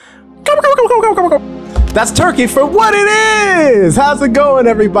That's turkey for what it is. How's it going,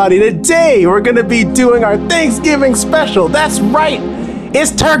 everybody? Today, we're going to be doing our Thanksgiving special. That's right.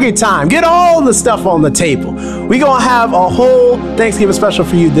 It's turkey time. Get all the stuff on the table. We're going to have a whole Thanksgiving special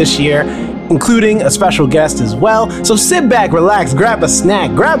for you this year, including a special guest as well. So sit back, relax, grab a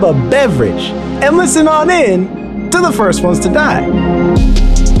snack, grab a beverage, and listen on in to the first ones to die.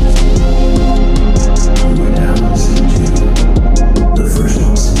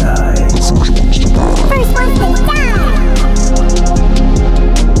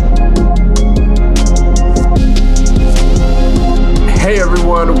 Hey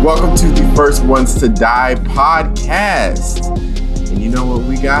everyone, welcome to the First Ones to Die podcast. And you know what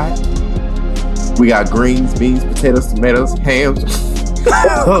we got? We got greens, beans, potatoes, tomatoes, hams.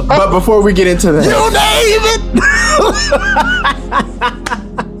 But before we get into that,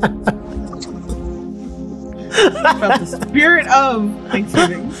 About the spirit of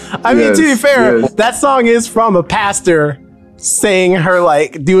Thanksgiving. I mean, to be fair, that song is from a pastor saying her,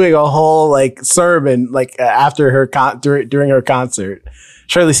 like, doing a whole, like, sermon, like, after her during her concert.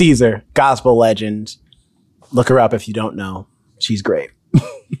 Shirley Caesar, gospel legend. Look her up if you don't know. She's great.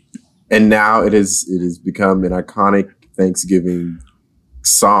 And now it has become an iconic Thanksgiving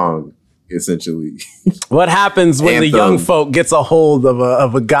song, essentially. What happens when the young folk gets a hold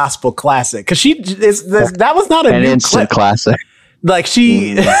of a gospel classic? Because that was not an instant classic. Like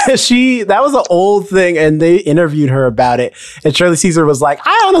that was an old thing, and they interviewed her about it. And Shirley Caesar was like,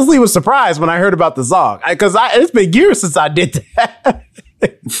 I honestly was surprised when I heard about the song because it's been years since I did that.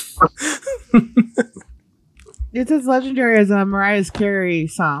 It's as legendary as a Mariah Carey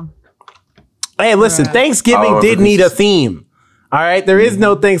song. Hey, listen, Thanksgiving did need a theme. All right, there is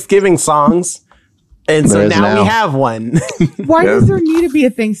no Thanksgiving songs, and so now we have one. Why does there need to be a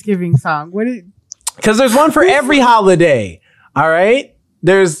Thanksgiving song? Because there's one for every holiday. All right,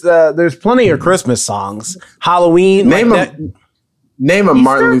 there's plenty of Christmas songs. Halloween. Name a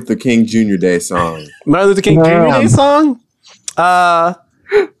Martin Luther King Jr. Day song. Martin Luther King Jr. Day song.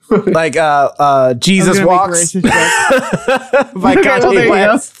 Jesus Walks by Kanye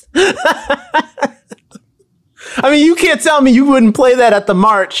West. I mean, you can't tell me you wouldn't play that at the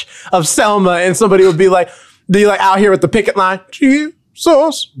March of Selma and somebody would be like out here with the picket line.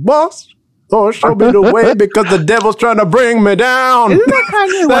 Jesus Walks. Oh, show me the way because the devil's trying to bring me down. Isn't that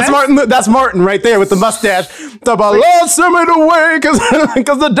Kanye West? That's Martin right there with the mustache. Talk about, Lord, send me the way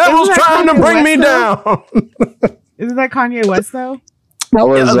because the devil's trying to bring me down. Isn't that Kanye West, though? That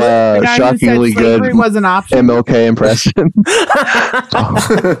was shockingly good. Was an option. MLK impression.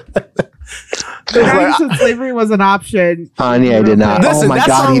 The guy who said slavery was an option. Kanye did not. Listen, oh my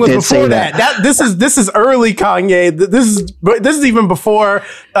God, he did say that. This is early Kanye. This is even before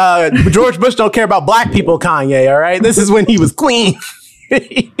George Bush don't care about black people. Kanye, all right. This is when he was queen.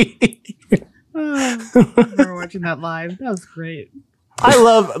 I remember watching that live. That was great. I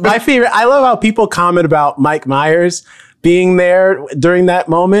love how people comment about Mike Myers being there during that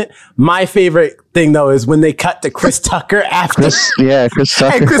moment. My favorite thing, though, is when they cut to Chris Tucker after. Chris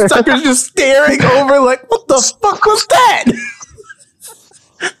Tucker. And Chris Tucker's just staring over like, what the fuck was that?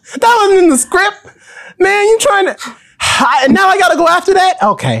 That wasn't in the script. Man, you trying to... now I gotta go after that?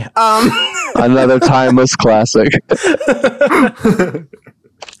 Okay. Another timeless classic.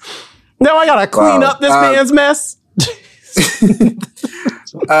 Now I gotta clean up this man's mess.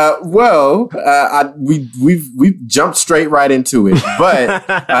 We've jumped straight right into it.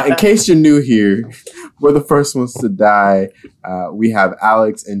 But in case you're new here, we're the first ones to die. We have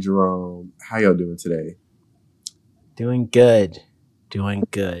Alex and Jerome. How y'all doing today? Doing good.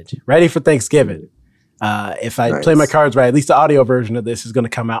 Ready for Thanksgiving. If I play my cards right, at least the audio version of this is going to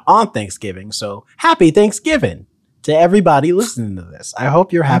come out on Thanksgiving. So happy Thanksgiving to everybody listening to this. I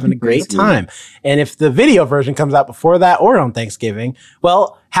hope you're having a great time. And if the video version comes out before that or on Thanksgiving,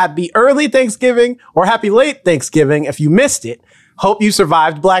 well, happy early Thanksgiving or happy late Thanksgiving if you missed it. Hope you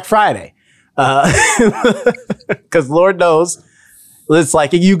survived Black Friday. Because Lord knows, it's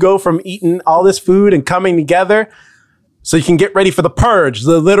like you go from eating all this food and coming together so you can get ready for the purge,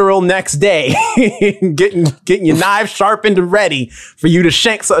 the literal next day. getting your knives sharpened and ready for you to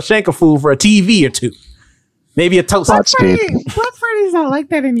shank a fool for a TV or two. Maybe a toast. Black Friday's not like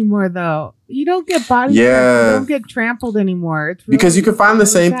that anymore, though. You don't get body. Yeah. You don't get trampled anymore. It's really, because you can find the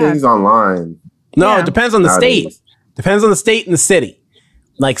same things online. No, it depends on the state. Depends on the state and the city.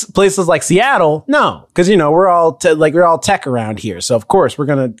 Like places like Seattle, no, because we're all tech around here, so of course we're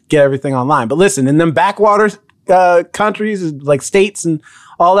gonna get everything online. But listen, in them backwater countries, like states and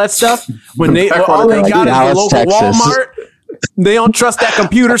all that stuff, when all they got is the local Texas. Walmart. They don't trust that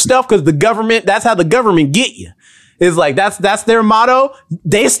computer stuff because the government, that's how the government get you. is like that's their motto.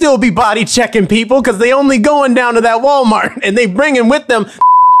 They still be body checking people because they only going down to that Walmart and they bringing with them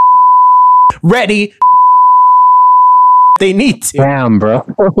ready. They need to. Damn, bro.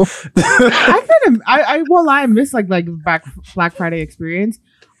 I won't lie, I miss like Black Friday experience.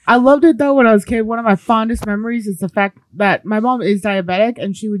 I loved it though when I was a kid. One of my fondest memories is the fact that my mom is diabetic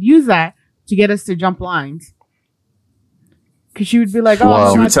and she would use that to get us to jump lines. Because she would be like, "Oh,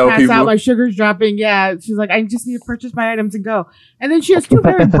 I'm about to pass out. My sugar's dropping." Yeah, she's like, "I just need to purchase my items and go." And then she has 2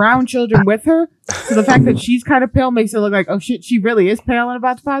 very brown children with her, so the fact that she's kind of pale makes it look like, "Oh shit, she really is pale and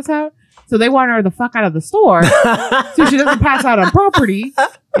about to pass out." So they want her the fuck out of the store so she doesn't pass out on property.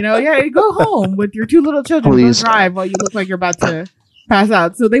 You know, yeah, you go home with your 2 little children. Please. Go drive while you look like you're about to pass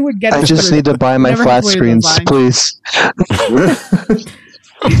out. So they would get. I just need to buy my flat screens, please.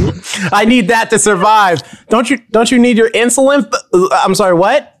 I need that to survive. Don't you need your insulin? I'm sorry,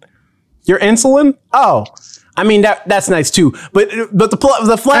 what? Your insulin? Oh, I mean that's nice too. But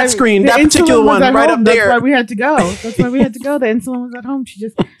the flat screen, that particular one right up there. That's why we had to go. The insulin was at home. She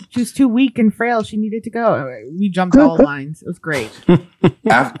was too weak and frail. She needed to go. We jumped all lines. It was great.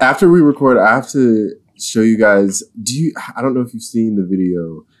 After we record, I have to show you guys. I don't know if you've seen the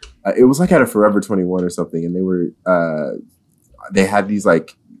video. It was like at a Forever 21 or something, and they had these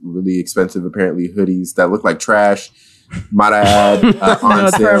like really expensive, apparently, hoodies that look like trash. Might I add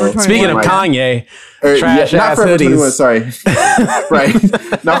on sale? Speaking of Kanye, trash not ass Forever hoodies. 21, sorry.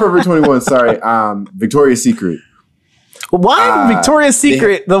 Right, not Forever 21. Sorry, Victoria's Secret. Why Victoria's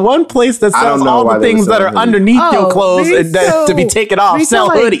Secret, the one place that sells all the things that are underneath your clothes and to be taken off, sell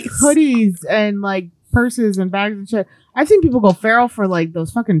hoodies and like purses and bags and shit. I've seen people go feral for like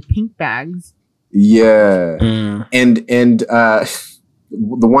those fucking pink bags. Yeah, and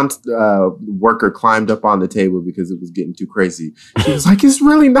the one worker climbed up on the table because it was getting too crazy. She was like, "It's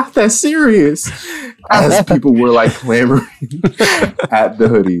really not that serious," as people were like clamoring at the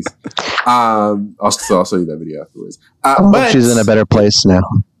hoodies. I'll show you that video afterwards. But she's in a better place now.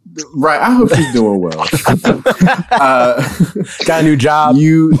 Right, I hope she's doing well. Got a new job.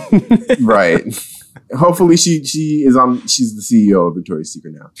 Right. Hopefully she's the CEO of Victoria's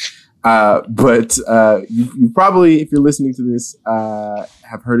Secret now. But you probably, if you're listening to this,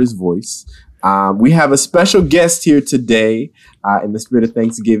 have heard his voice. We have a special guest here today. In the spirit of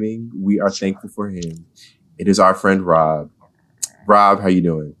Thanksgiving, we are thankful for him. It is our friend Rob. Rob, how you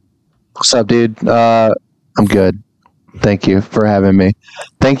doing? What's up, dude? I'm good. Thank you for having me.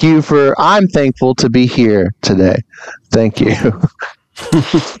 I'm thankful to be here today. Thank you.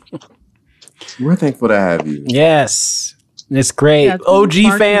 We're thankful to have you. Yes. It's great. Yeah,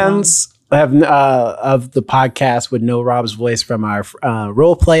 OG fans of the podcast would know Rob's voice from our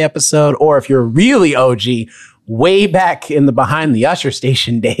role play episode, or if you're really OG, way back in the Behind the Usher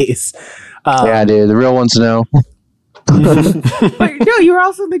Station days. Yeah, dude, the real ones know. Wait, no, you were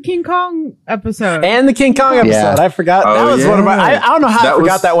also in the King Kong episode. And the King Kong episode. Yeah. I forgot. That was one of our. I don't know how I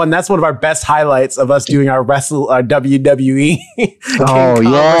forgot that one. That's one of our best highlights of us doing our WWE. Oh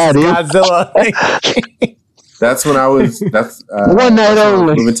yeah, dude. Godzilla. That's when I was. That's one night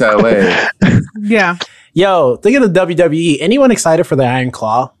only. Moving to LA. Yeah. Yo, thinking of WWE. Anyone excited for the Iron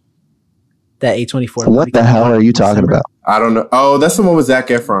Claw? That A24. What the hell are you talking about? I don't know. Oh, that's the one with Zac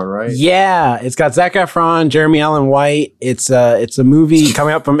Efron, right? Yeah, it's got Zac Efron, Jeremy Allen White. It's a movie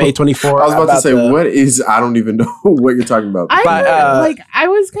coming up from A24. I was about to say, what is? I don't even know what you're talking about. I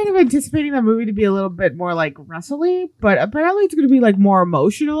was kind of anticipating the movie to be a little bit more like wrestly, but apparently it's going to be like more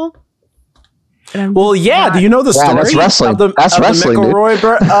emotional. Well, yeah. Do you know the story that's wrestling. of the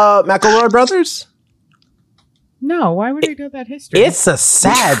McElroy brothers? No, why would I know that history? It's a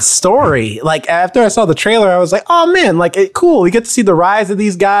sad story. Like, after I saw the trailer, I was like, oh man, like, cool. We get to see the rise of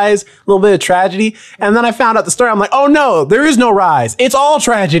these guys, a little bit of tragedy. And then I found out the story. I'm like, oh no, there is no rise. It's all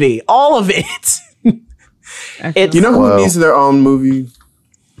tragedy. All of it. You know who needs their own movie?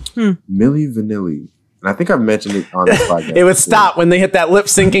 Milli Vanilli. And I think I've mentioned it on this podcast. It would stop when they hit that lip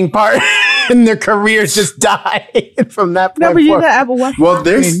syncing part. And their careers just died from that point. No, but you know, well,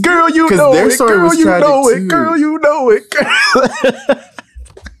 there's girl, you know their it. Story girl, was you tragic know too. it. Girl, you know it.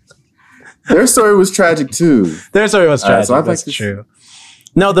 Their story was tragic too. Their story was tragic. So that's true.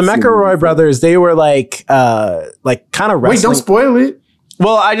 No, the McElroy brothers, they were like kind of wrestling. Wait, don't spoil it.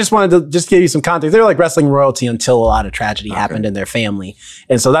 Well, I just wanted to just give you some context. They were like wrestling royalty until a lot of tragedy happened in their family.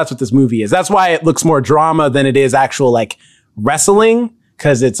 And so that's what this movie is. That's why it looks more drama than it is actual like wrestling.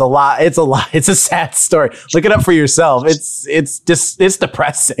 Because it's a sad story. Look it up for yourself. It's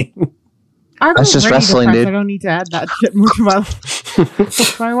depressing. That's just wrestling, dude. I don't need to add that shit more to my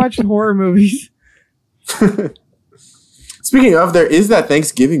life. I watch horror movies. Speaking of, there is that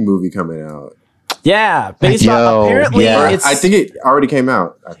Thanksgiving movie coming out. Yeah, based off apparently. Yeah. I think it already came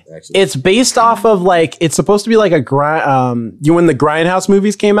out. Actually, it's based off of like it's supposed to be like a when the Grindhouse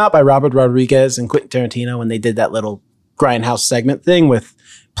movies came out by Robert Rodriguez and Quentin Tarantino when they did that little Grindhouse segment thing with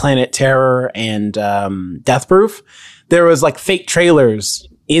Planet Terror and Death Proof. There was like fake trailers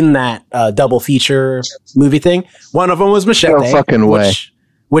in that double feature movie thing. One of them was Machete. No fucking way.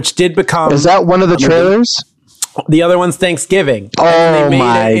 Which did become. Is that one of the trailers? The other one's Thanksgiving. Oh, and they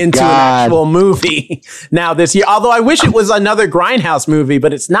made it into God. an actual movie now this year. Although I wish it was another Grindhouse movie,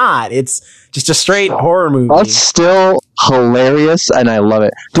 but it's not. It's just a straight horror movie. That's still hilarious, and I love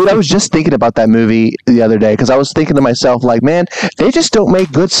it. Dude, I was just thinking about that movie the other day, because I was thinking to myself, like, man, they just don't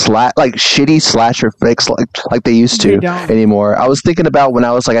make good shitty slasher flicks like they used to anymore. I was thinking about when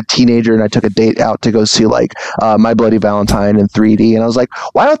I was like a teenager and I took a date out to go see like My Bloody Valentine in 3D, and I was like,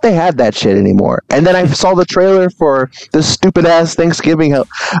 why don't they have that shit anymore? And then I saw the trailer for this stupid ass Thanksgiving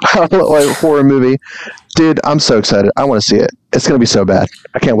horror movie. Dude, I'm so excited. I want to see it. It's going to be so bad.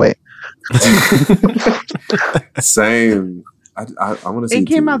 I can't wait. Same. I want to see. It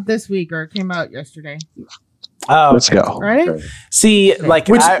came out this week, or it came out yesterday. Oh, let's go. Right? Okay. See, like,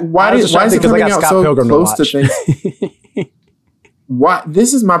 why is it coming out so close to Thanksgiving? Why?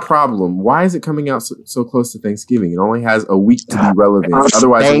 This is my problem. Why is it coming out so close to Thanksgiving? It only has a week to be relevant.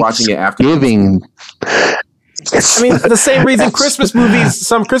 Otherwise, we're watching it after Thanksgiving. I mean, the same reason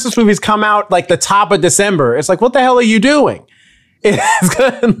some Christmas movies come out like the top of December. It's like, what the hell are you doing? It's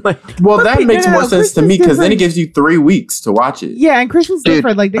good. Well, that makes more sense to me because then it gives you 3 weeks to watch it. Yeah, and Christmas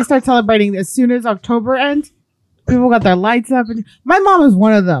different. Like they start celebrating as soon as October ends. People got their lights up, and my mom is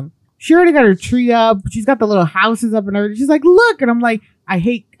one of them. She already got her tree up. She's got the little houses up and everything. She's like, look, and I'm like,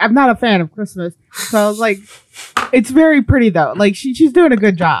 I'm not a fan of Christmas. So I was like, it's very pretty though. Like she's doing a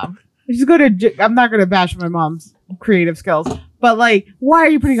good job. She's good. I'm not gonna bash my mom's creative skills, but like, why are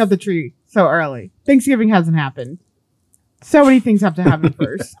you putting up the tree so early? Thanksgiving hasn't happened. So many things have to happen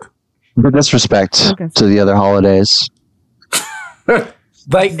first. Disrespect to the other holidays.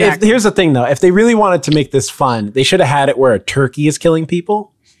 Like, here's the thing though. If they really wanted to make this fun, they should have had it where a turkey is killing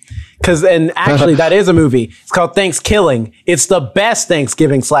people. And actually, that is a movie. It's called Thanksgiving. It's the best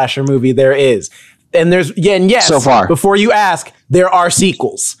Thanksgiving slasher movie there is. And yes, so far. Before you ask, there are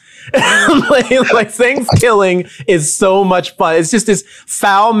sequels. like Thanksgiving is so much fun. It's just this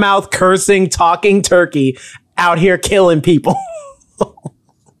foul mouth cursing, talking turkey out here killing people.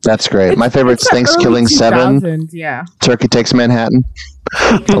 That's great. My favorite's Thanksgiving 7. Yeah. Turkey Takes Manhattan.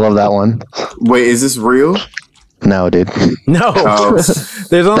 I love that one. Wait, is this real? No, dude. No.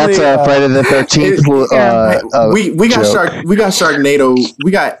 There's only that's Friday the 13th. We got Sharknado.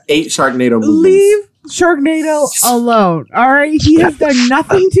 We got 8 Sharknado movies. Leave Sharknado alone. All right, he has done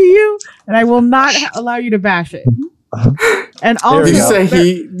nothing to you, and I will not allow you to bash it. And also,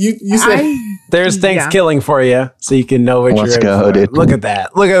 you say there's Thanksgiving for you, so you can know what Let's you're go, in for. dude. Look at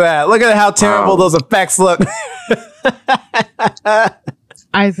that! Look at how terrible those effects look.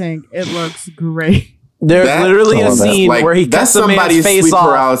 I think it looks great. There's literally a scene where he cuts the man's face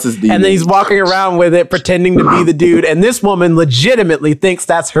off, and then he's walking around with it, pretending to be the dude. And this woman legitimately thinks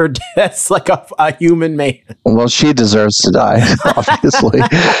that's like a human man. Well, she deserves to die, obviously.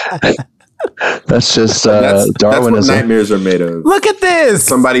 That's just Darwinism. That's what nightmares are made of. Look at this.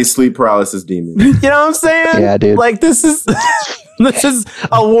 Somebody's sleep paralysis demon. You know what I'm saying? Yeah, dude. Like this is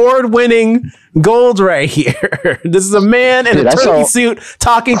award-winning gold right here. This is a man in a turkey suit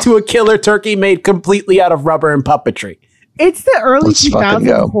talking to a killer turkey made completely out of rubber and puppetry. It's the early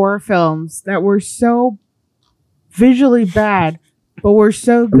 2000s horror films that were so visually bad, but were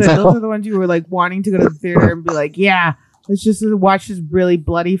so good. Those are the ones you were like wanting to go to the theater and be like, yeah, let's just watch this really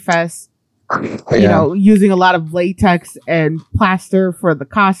bloody fest. You know, using a lot of latex and plaster for the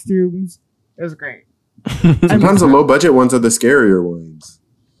costumes. It was great. Sometimes the low budget ones are the scarier ones.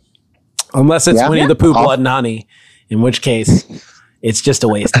 Unless it's Winnie the Pooh, Blood and Honey, in which case it's just a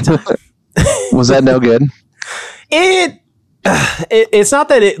waste of time. Was that no good? It's not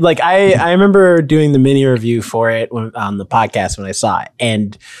that it like I remember doing the mini review for it on the podcast when I saw it,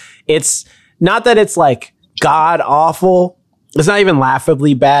 and it's not that it's like god awful. It's not even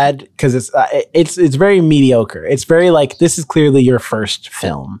laughably bad because it's very mediocre. It's very like, this is clearly your first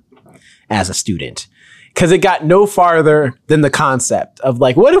film as a student, because it got no farther than the concept of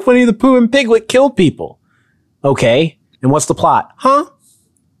like, what if Winnie the Pooh and Piglet killed people? Okay, and what's the plot? Huh?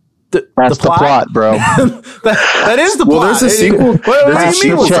 That's the plot, bro. that is the plot. Well, there's a sequel. There's a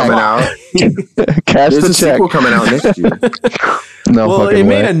sequel coming out. There's a sequel coming out next year. No, it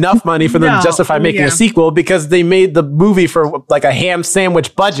made enough money for them to justify making a sequel because they made the movie for like a ham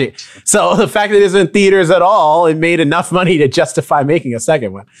sandwich budget. So the fact that it isn't in theaters at all, it made enough money to justify making a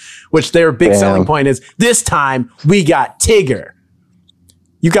second one, which their big selling point is this time we got Tigger.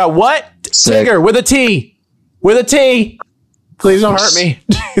 You got what? Sick. Tigger with a T. With a T. Please don't hurt me.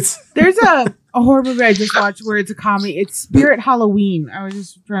 There's a horror movie I just watched where it's a comedy. It's Spirit Halloween. I was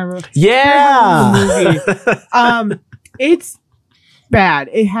just trying to remember. Yeah. It's bad.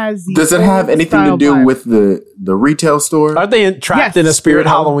 It has. Does it have anything to do with the retail store? Are they trapped in a Spirit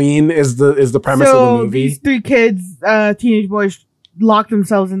Halloween? Is the premise of the movie? These three kids, teenage boys, lock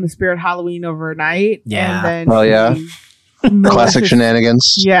themselves in the Spirit Halloween overnight. Yeah. And then oh yeah. Classic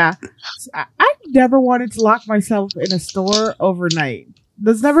shenanigans. Yeah. I never wanted to lock myself in a store overnight.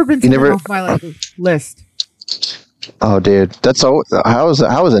 There's never been something off my list. Oh, dude, that's so. How is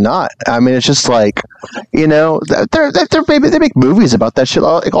it not? I mean, it's just like, they make movies about that shit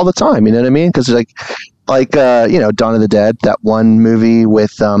all the time. You know what I mean? Because Dawn of the Dead, that one movie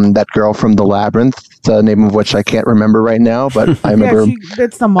with that girl from The Labyrinth, the name of which I can't remember right now, but I remember.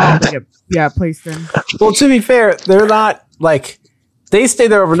 It's the mom. Placed in. Well, to be fair, they're not like they stay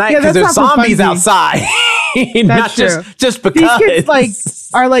there overnight because there's zombies outside. Not just because these kids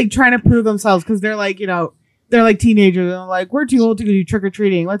are trying to prove themselves because they're they're like teenagers and like, we're too old to do trick or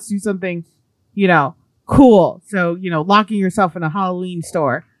treating. Let's do something, cool. So, locking yourself in a Halloween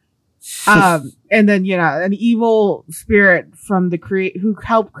store. And then, an evil spirit from who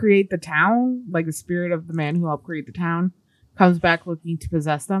helped create the town, like the spirit of the man who helped create the town, comes back looking to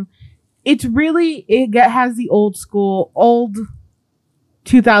possess them. It's really, it has the old 2000s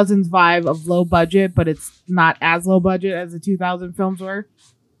vibe of low budget, but it's not as low budget as the 2000 films were.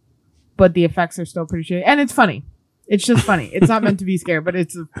 But the effects are still pretty shitty. And it's funny. It's just funny. It's not meant to be scary, but they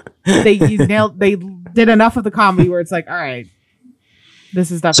did enough of the comedy where it's like, all right,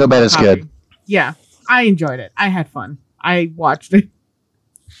 this is definitely so bad it's good. Yeah. I enjoyed it. I had fun. I watched it.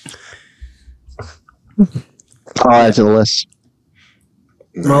 I'll add to the list.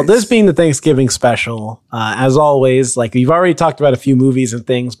 Well, this being the Thanksgiving special, as always, like we've already talked about a few movies and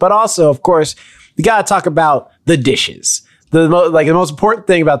things, but also, of course, we got to talk about the dishes. The most important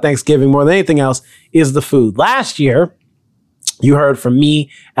thing about Thanksgiving more than anything else is the food. Last year, you heard from me,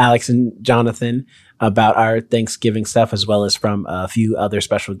 Alex, and Jonathan about our Thanksgiving stuff, as well as from a few other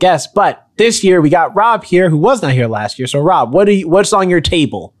special guests. But this year, we got Rob here, who was not here last year. So, Rob, what's on your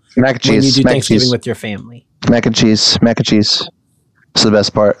table mac and cheese when you do Thanksgiving with your family? Mac and cheese. It's the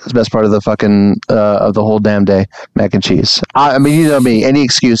best part. It's the best part of the fucking of the whole damn day. Mac and cheese. I mean, you know me. Any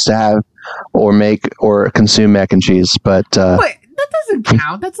excuse to have or make or consume mac and cheese, but that doesn't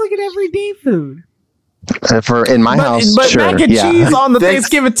count. That's like an everyday food. For in my house, but sure, mac and cheese on the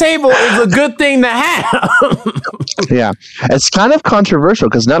Thanksgiving table is a good thing to have. Yeah, it's kind of controversial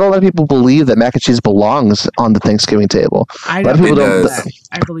because not a lot of people believe that mac and cheese belongs on the Thanksgiving table. I believe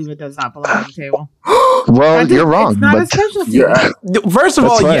it does not belong on the table. Well, you're wrong. It's not a specialty. First of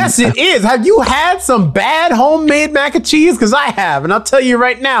all, yes, it is. Have you had some bad homemade mac and cheese? Because I have, and I'll tell you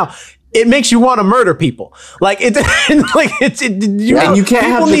right now. It makes you want to murder people. You can't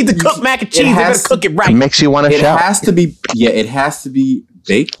people need to cook mac and cheese. They gotta cook it right. It makes you want to shout. It has to be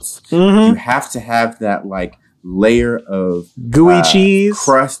baked. Mm-hmm. You have to have that layer of gooey cheese,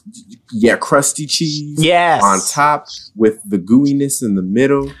 crusty cheese. Yes, on top with the gooiness in the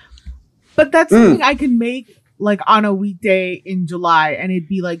middle. But that's something I can make on a weekday in July, and it'd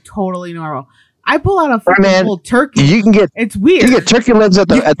be totally normal. I pull out a fucking whole turkey. It's weird. You get turkey legs at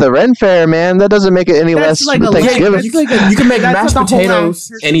the Ren Fair, man. That doesn't make it any less Thanksgiving. You can make mashed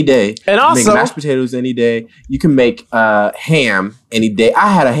potatoes any day. And also, make mashed potatoes any day. You can make ham any day.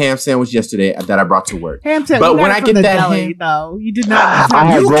 I had a ham sandwich yesterday that I brought to work. Ham sandwich. But when I get that ham, though, you did not. I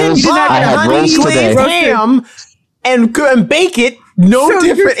had rolls today. Ham and bake it.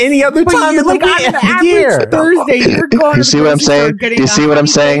 Different any other time of the year. Thursday, you're going. You see what I'm saying? You see what I'm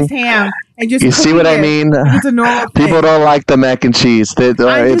saying? You see what I mean? It's a normal People don't like the mac and cheese.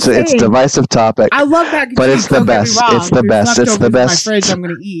 It's a divisive topic. I love mac and cheese, but it's the best. It's the best. It's the best. In my fridge, I'm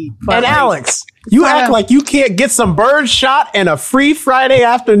gonna eat. And Alex, you act like you can't get some bird shot and a free Friday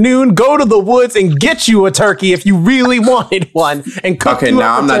afternoon. Go to the woods and get you a turkey if you really wanted one. And cook. Okay,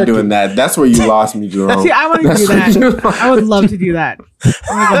 now I'm not doing that. That's where you lost me, Jerome. See, I want to do that. I would love to do that.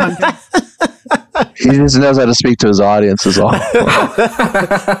 I'm gonna go hunting. He just knows how to speak to his audience, is all.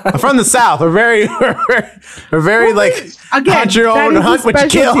 I'm from the South. We're very hunt your own, hunt what you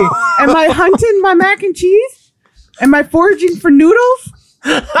kill. Am I hunting my mac and cheese? Am I foraging for noodles?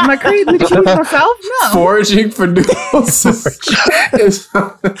 Am I creating the cheese myself? No. Foraging for noodles.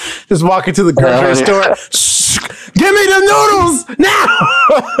 Just walk into the grocery store. Give me the noodles now.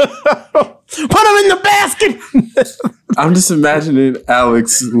 Put them in the basket. I'm just imagining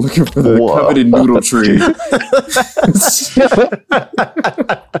Alex looking for the coveted noodle tree.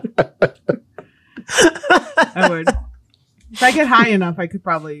 I would. If I get high enough, I could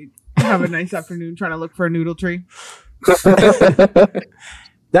probably have a nice afternoon trying to look for a noodle tree.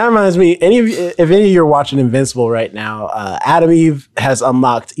 That reminds me, if any of you are watching Invincible right now, Adam Eve has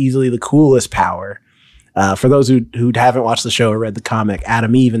unlocked easily the coolest power. For those who haven't watched the show or read the comic,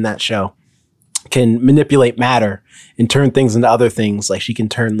 Adam Eve in that show can manipulate matter and turn things into other things. Like she can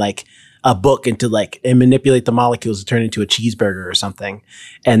turn like a book into like, and manipulate the molecules to turn into a cheeseburger or something.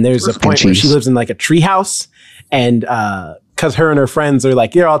 And there's a point where she lives in like a treehouse, and because her and her friends are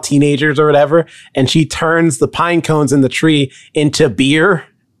like, you're all teenagers or whatever, and she turns the pine cones in the tree into beer.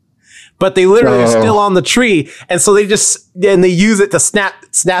 But they literally are still on the tree, and so they use it to snap.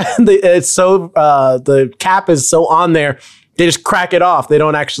 It's so the cap is so on there, they just crack it off. They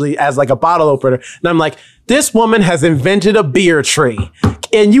don't actually as like a bottle opener. And I'm like, this woman has invented a beer tree.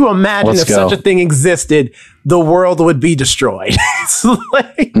 And you imagine such a thing existed, the world would be destroyed.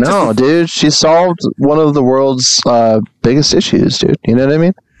 Like, no, dude, she solved one of the world's biggest issues, dude. You know what I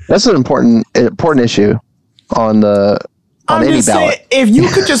mean? That's an important issue on the. I'm any ballot. Saying, if you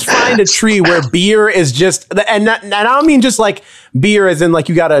could just find a tree where beer is just, and I don't mean just like beer as in like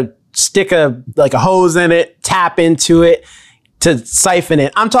you got to stick a hose in it, tap into it to siphon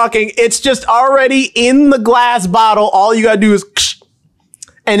it. I'm talking, it's just already in the glass bottle. All you got to do is,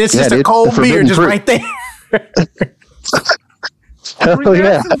 and it's just a cold beer just right there.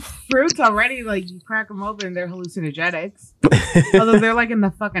 There's some fruits already, like you crack them open, they're hallucinogenics. Although they're like in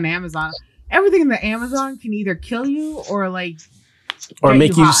the fucking Amazon. Everything in the Amazon can either kill you or like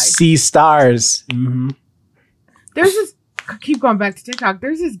make you see stars. Mm-hmm. There's this. Keep going back to TikTok.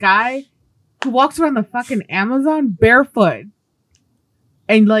 There's this guy who walks around the fucking Amazon barefoot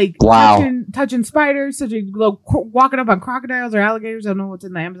and like touching spiders, walking up on crocodiles or alligators. I don't know what's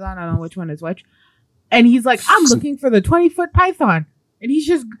in the Amazon. I don't know which one is which. And he's like, I'm looking for the 20-foot python, and he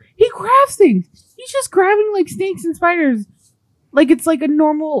grabs things. He's just grabbing like snakes and spiders. Like it's like a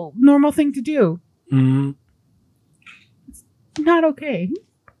normal thing to do. Mm-hmm. It's not okay.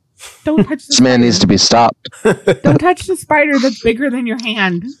 Don't touch this man needs to be stopped. Don't touch the spider that's bigger than your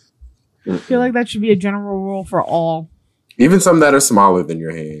hand. I feel like that should be a general rule for all. Even some that are smaller than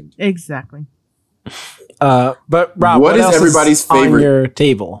your hand. Exactly. But Rob, what is everybody's favorite on your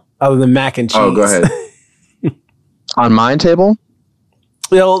table other than mac and cheese? Oh, go ahead. On my table?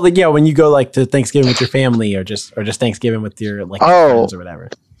 Well, yeah, when you go like to Thanksgiving with your family, or just Thanksgiving with your like friends or whatever.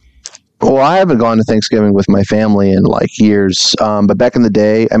 Well, I haven't gone to Thanksgiving with my family in like years. But back in the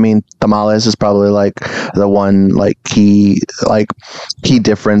day, I mean, tamales is probably like the one like key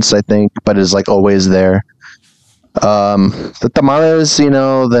difference, I think, but is like always there. The tamales, you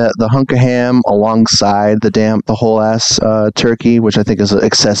know, the hunk of ham alongside the whole ass turkey, which I think is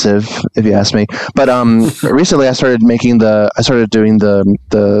excessive if you ask me. But recently I started doing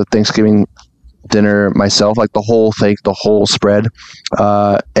the Thanksgiving dinner myself, like the whole thing, the whole spread,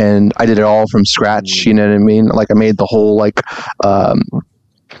 and I did it all from scratch. You know what I mean? Like I made the whole like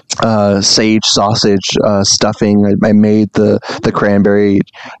sage sausage stuffing. I made the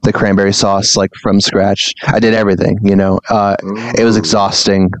cranberry sauce like from scratch. I did everything, you know. It was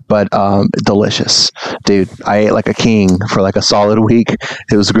exhausting, but delicious, dude. I ate like a king for like a solid week.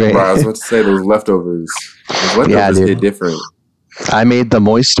 It was great. Bro, I was about to say those leftovers. Yeah, dude. Hit different. I made the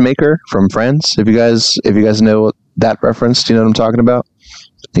moist maker from Friends. If you guys know that reference, do you know what I'm talking about?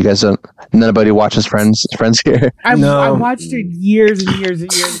 You guys don't. Nobody watches Friends here. I watched it years and years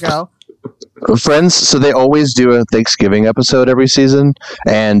and years ago. Friends. So they always do a Thanksgiving episode every season,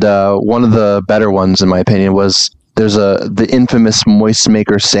 and one of the better ones, in my opinion, was there's the infamous moist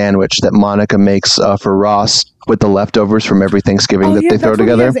maker sandwich that Monica makes for Ross with the leftovers from every Thanksgiving that they throw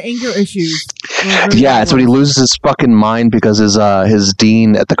together. He has anger issues. Yeah, it's when he loses his fucking mind because his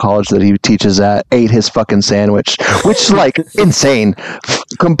dean at the college that he teaches at ate his fucking sandwich, which is like insane,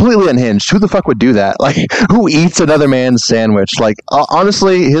 completely unhinged. Who the fuck would do that? Like, who eats another man's sandwich? Like,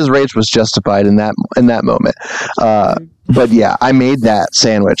 honestly, his rage was justified in that moment. But yeah, I made that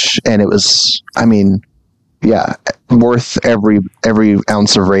sandwich, and it was, I mean, yeah, worth every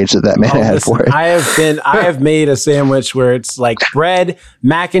ounce of rage that man had for it. I have made a sandwich where it's like bread,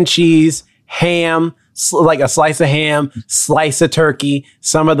 mac and cheese, ham, like a slice of ham, slice of turkey,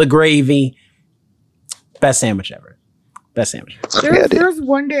 some of the gravy. Best sandwich ever. Best sandwich. There was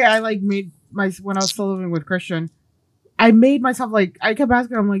one day I like made when I was still living with Christian. I made myself like, I kept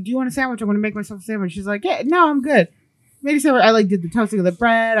asking her, I'm like, do you want a sandwich? I'm going to make myself a sandwich. She's like, yeah, no, I'm good. Made a sandwich. I like did the toasting of the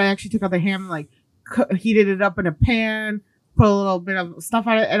bread. I actually took out the ham and like heated it up in a pan, put a little bit of stuff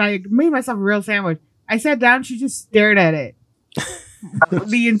on it, and I made myself a real sandwich. I sat down. She just stared at it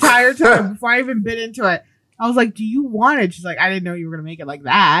the entire time before I even bit into it. I was like, do you want it? She's like, I didn't know you were going to make it like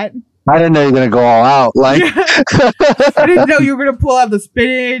that. I didn't know you were going to go all out. Like, I didn't know you were going to pull out the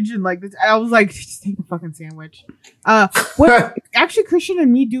spinach and like this. I was like, just take the fucking sandwich. What actually Christian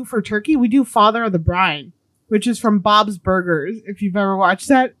and me do for turkey, we do Father of the Brine, which is from Bob's Burgers. If you've ever watched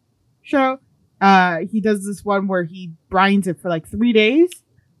that show, he does this one where he brines it for like 3 days.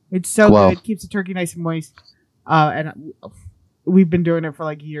 It's so good. Keeps the turkey nice and moist. And we've been doing it for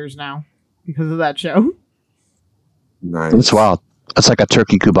like years now because of that show. Nice. That's wild. That's like a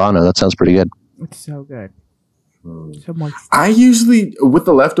turkey cubano. That sounds pretty good. It's so good. So moist. I usually, with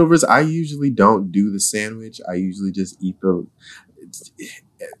the leftovers, I usually don't do the sandwich. I usually just eat the...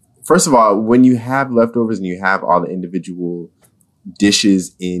 First of all, when you have leftovers and you have all the individual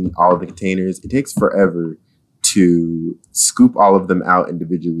dishes in all of the containers, it takes forever to scoop all of them out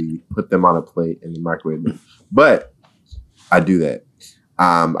individually, put them on a plate, and then microwave them. But I do that.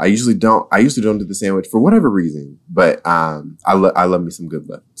 I usually don't do the sandwich for whatever reason, but I love me some good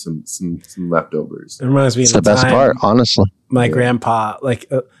some leftovers. It reminds me it's of the best part, honestly. My grandpa,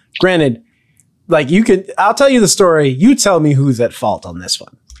 like, granted, like I'll tell you the story. You tell me who's at fault on this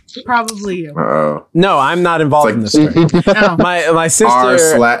one. Probably you. Uh-oh. No, I'm not involved in this story. No. My sister r/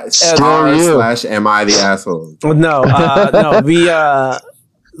 am I the asshole? No. We it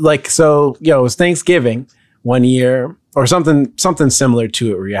was Thanksgiving one year. Or something similar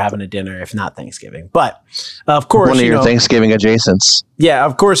to it, where you're having a dinner, if not Thanksgiving. But of course, one of your Thanksgiving adjacents. Yeah,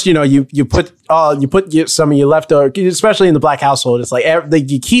 of course, you put some of your leftover, especially in the Black household. It's like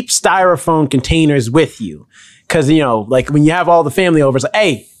you keep styrofoam containers with you, because like when you have all the family over, it's like,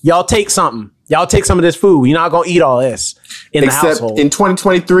 hey, y'all take something. Y'all take some of this food. You're not gonna eat all this in the household. In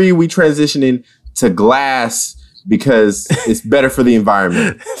 2023, we transitioning to glass because it's better for the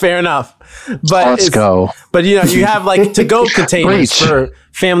environment. Fair enough. But let's go. But you have like to-go containers for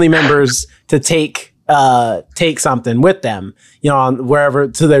family members to take something with them, on wherever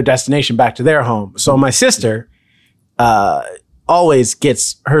to their destination, back to their home. So my sister always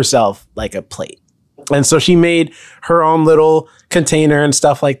gets herself like a plate. And so she made her own little container and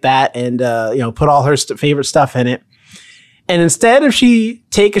stuff like that, and put all her favorite stuff in it. And instead of she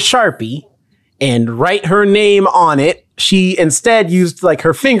take a Sharpie and write her name on it, she instead used like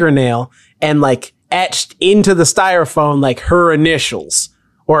her fingernail and like etched into the styrofoam like her initials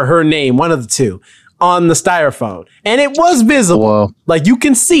or her name, one of the two, on the styrofoam. And it was visible. Whoa. Like you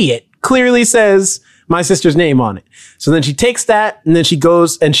can see it. Clearly says my sister's name on it. So then she takes that and then she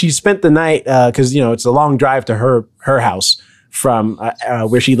goes and she spent the night, because it's a long drive to her house from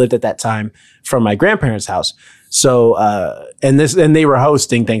where she lived at that time, from my grandparents' house. So and they were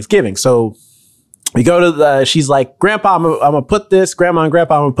hosting Thanksgiving. So we go to she's like, Grandpa, I'm gonna put this, Grandma and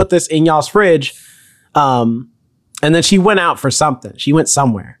Grandpa, I'm gonna put this in y'all's fridge. And then she went out for something. She went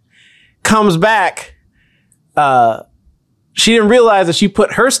somewhere. Comes back. She didn't realize that she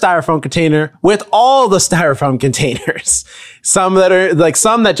put her styrofoam container with all the styrofoam containers. Some that are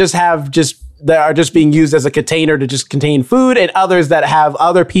just being used as a container to just contain food, and others that have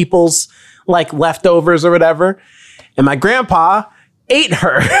other people's like leftovers or whatever. And my grandpa ate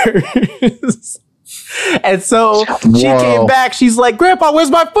hers. And so she came back. She's like, Grandpa,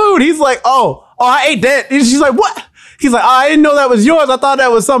 where's my food? He's like, oh, I ate that. And she's like, what? He's like, I didn't know that was yours. I thought that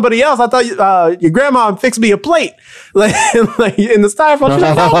was somebody else. I thought your grandma fixed me a plate, like in the styrofoam. She's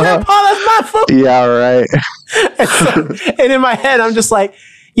like, no, Grandpa, that's my food. Yeah, right. And in my head, I'm just like,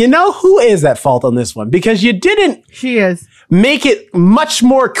 who is at fault on this one? Because you didn't. She is. Make it much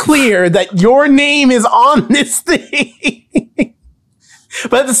more clear that your name is on this thing.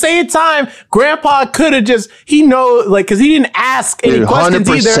 But at the same time, Grandpa could have because he didn't ask any questions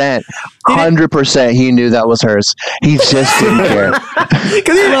 100%, either. 100% he knew that was hers. He just didn't care.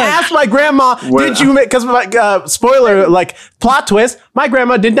 Because he didn't ask my grandma, did you make, because spoiler, like plot twist, my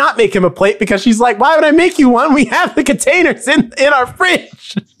grandma did not make him a plate because she's like, why would I make you one? We have the containers in our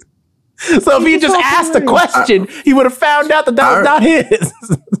fridge. So if he just asked a question, he would have found out that was not his.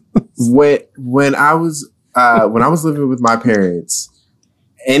 When I was living with my parents,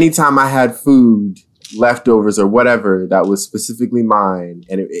 anytime I had food, leftovers or whatever that was specifically mine,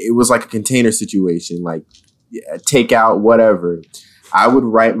 and it was like a container situation, like takeout, whatever, I would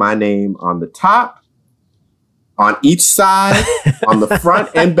write my name on the top, on each side, on the front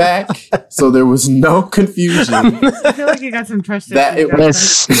and back, so there was no confusion. I feel like you got some trust. That it was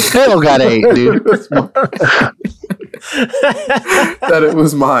still got 8, dude. that it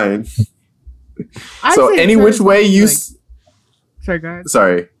was mine. So any which way you... Sorry, go ahead.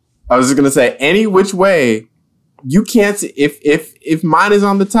 Sorry. I was just going to say, any which way, you can't... If mine is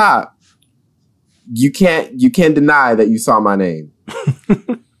on the top, you can't deny that you saw my name.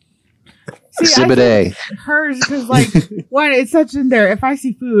 Exhibit A. Hers, because like, one, it's such in there. If I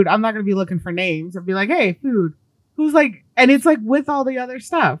see food, I'm not going to be looking for names. I'll be like, hey, food. Who's like... And it's like with all the other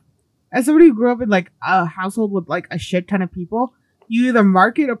stuff. As somebody who grew up in like a household with like a shit ton of people, you either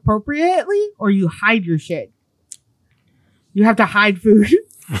mark it appropriately or you hide your shit. You have to hide food.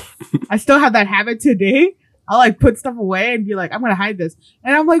 I still have that habit today. I'll like put stuff away and be like, I'm going to hide this.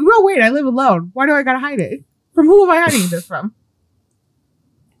 And I'm like, no, wait, I live alone. Why do I got to hide it? From who am I hiding this from?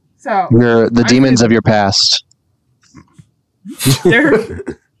 So you're the demons of your past.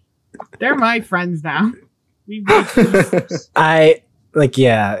 They're my friends now.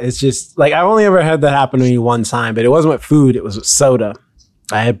 It's just like I've only ever had that happen to me one time, but it wasn't with food, it was with soda.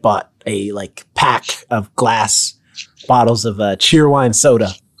 I had bought a like pack of glass bottles of Cheerwine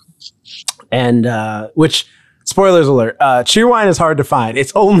soda. And which, spoilers alert, Cheerwine is hard to find. It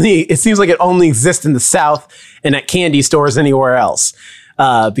seems like it only exists in the South and at candy stores anywhere else.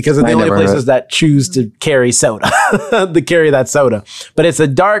 Because of the only places that choose to carry soda, to carry that soda. But it's a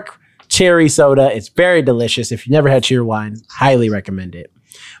dark cherry soda. It's very delicious. If you never had Cheerwine, highly recommend it.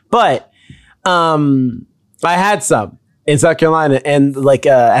 But I had some in South Carolina, and like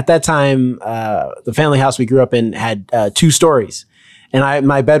at that time, the family house we grew up in had 2 stories, and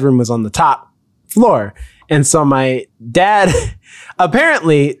my bedroom was on the top floor. And so my dad,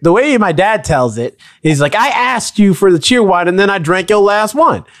 apparently, the way my dad tells it, is like, I asked you for the Cheerwine and then I drank your last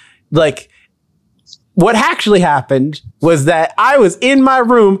one. Like, what actually happened was that I was in my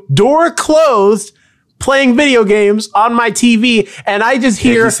room, door closed, playing video games on my TV, and I just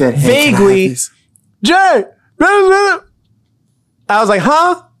hear vaguely, Jay, I was like,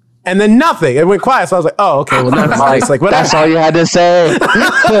 huh? And then nothing. It went quiet. So I was like, oh, okay. Well, that's nice. Like, whatever. That's all you had to say.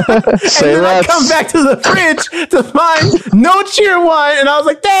 Say and then I come back to the fridge to find no Cheerwine. And I was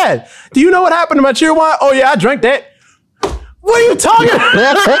like, Dad, do you know what happened to my Cheerwine? Oh, yeah, I drank that. What are you talking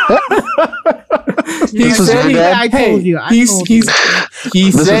about? He said he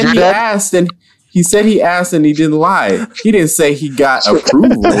asked and he didn't lie. He didn't say he got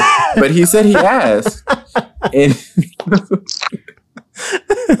approval, but he said he asked. And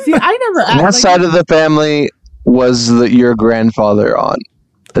see, I never asked. What side of the family was your grandfather on?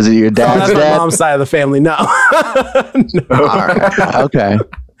 Is it your dad's dad? My mom's side of the family. No. No. Right. Okay.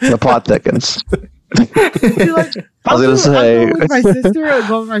 The plot thickens. See, like, I was gonna say, I'll go with my sister. I'll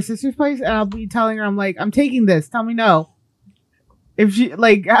go to my sister's place, and I'll be telling her, I'm like, I'm taking this. Tell me no. If she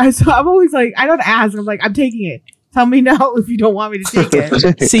like, so I'm always like, I don't ask. I'm like, I'm taking it. Tell me no if you don't want me to take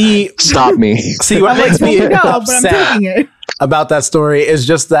it. See, stop me. See what makes me upset about that story is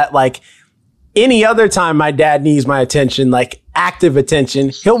just that, like, any other time my dad needs my attention, like active attention,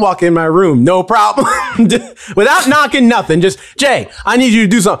 he'll walk in my room, no problem, without knocking nothing. Just, Jay, I need you to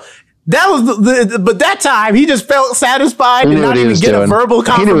do something. That was but that time he just felt satisfied and not even get a verbal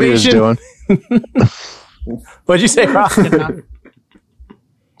confirmation. He knew what he was doing. What'd you say, Rob?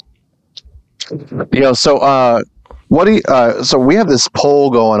 So what do you, so we have this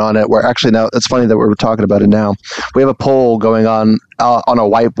poll going on it where actually now it's funny that we're talking about it now. We have a poll going on a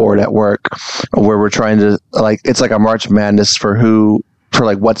whiteboard at work where we're trying to like, it's like a March Madness for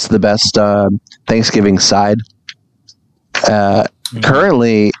like what's the best Thanksgiving side.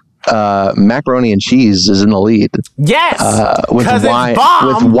 Currently macaroni and cheese is in the lead. Yes, with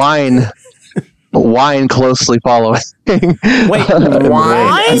wine closely following. Wait,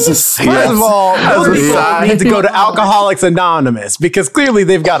 wine? First of all, those people need to go to Alcoholics Anonymous because clearly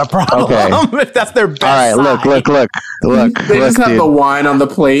they've got a problem. Okay. If that's their best. All right, look. They just have the wine on the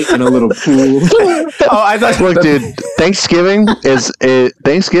plate in a little pool. I thought. Look, dude, Thanksgiving is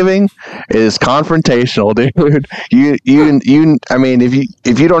confrontational, dude. You. I mean,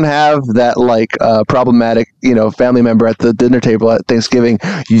 if you don't have that like problematic, family member at the dinner table at Thanksgiving,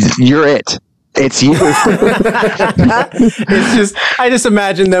 you're it. It's you. It's just, I just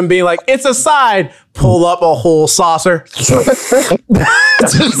imagine them being like, it's a side, pull up a whole saucer.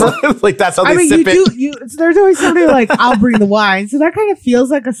 Like that's how they sip it. There's always somebody like, I'll bring the wine. So that kind of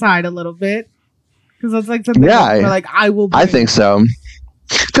feels like a side a little bit. Because that's like something like, I will bring. I think so.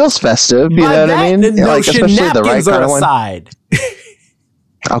 Feels festive, you know what I mean? No, like, especially the right kind of one. Side.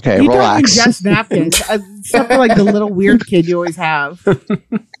 Okay, you relax. Don't just napkins. Something like the little weird kid you always have.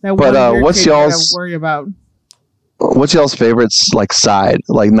 What's y'all's worry about? What's y'all's favorites like side?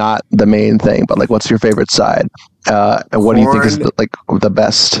 Like not the main thing, but like what's your favorite side? And what do you think is the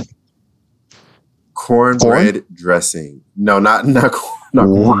best? Cornbread dressing. No, not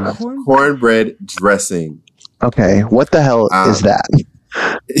corn. Cornbread dressing. Okay, what the hell is that?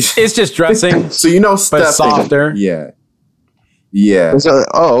 It's just dressing. So stuffing. But softer. Yeah.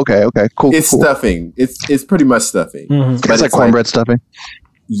 Okay, cool. It's stuffing. It's pretty much stuffing. Mm-hmm. But it's like cornbread stuffing.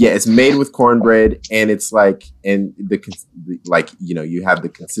 Yeah, it's made with cornbread, and it's like, and you have the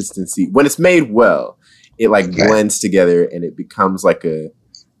consistency when it's made well. It blends together, and it becomes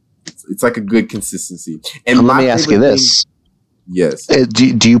it's like a good consistency. And let me ask you this: yes,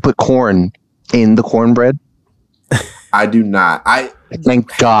 do you put corn in the cornbread? I do not.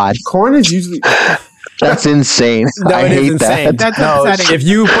 Thank God. Corn is usually. That's insane. No, I hate that. That's upsetting. If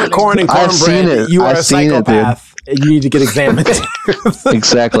you put corn in cornbread, you are a psychopath. You need to get examined.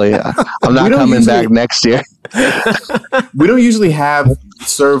 Exactly. I'm not coming back next year. We don't usually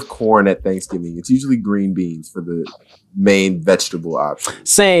serve corn at Thanksgiving. It's usually green beans for the main vegetable option.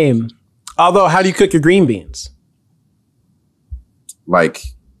 Same. Although, how do you cook your green beans? Like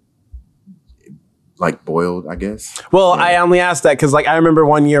boiled, I guess. Well, yeah. I only asked that because I remember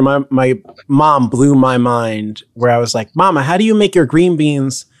one year my mom blew my mind where I was like, Mama, how do you make your green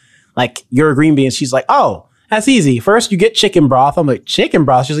beans your green beans? She's like, oh, that's easy. First, you get chicken broth. I'm like, chicken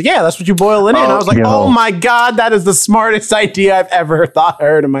broth? She's like, yeah, that's what you boil it in. I was like, oh my God, that is the smartest idea I've ever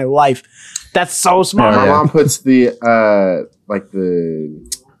heard in my life. That's so smart. My mom puts the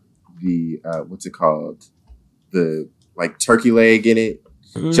what's it called? The turkey leg in it.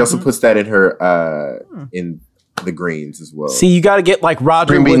 Mm-hmm. She also puts that in her in the greens as well. See, you got to get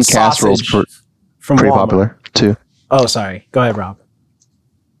Roger green bean Wood casseroles from pretty Walmart. Popular too. Oh, sorry. Go ahead, Rob.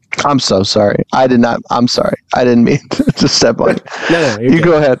 I'm so sorry. I'm sorry. I didn't mean to step on you. No, you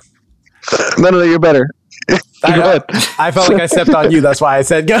go ahead. No, you're better. Go ahead. I felt like I stepped on you. That's why I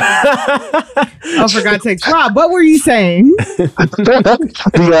said go. Oh, for God's sakes. Rob, what were you saying?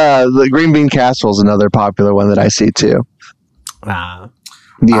 The green bean casserole is another popular one that I see too. I've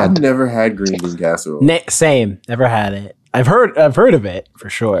never had green bean casserole. Same. Never had it. I've heard of it for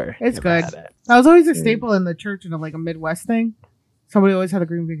sure. It's good. That was always a staple in the church in a Midwest thing. Somebody always had a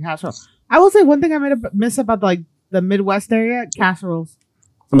green bean casserole. I will say one thing I miss about the Midwest area: casseroles.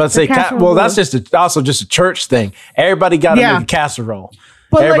 I'm about to say, that's also just a church thing. Everybody got to make a casserole.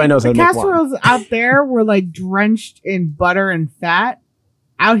 But everybody knows how to make one. Casseroles out there were drenched in butter and fat.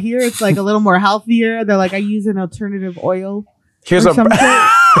 Out here, it's a little more healthier. They're I use an alternative oil. Here's No,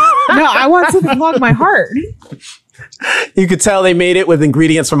 I want to plug my heart. You could tell they made it with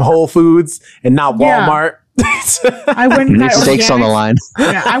ingredients from Whole Foods and not Walmart. I went and got steaks on the line.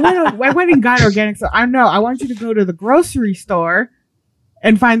 Yeah, I went and got organic. So I want you to go to the grocery store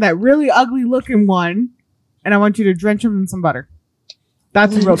and find that really ugly looking one, and I want you to drench them in some butter.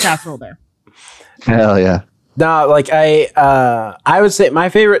 That's a real casserole there. Hell yeah. No, I would say my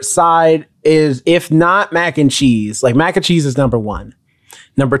favorite side is, if not mac and cheese, mac and cheese is number one.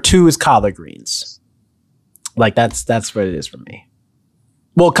 Number two is collard greens. That's what it is for me.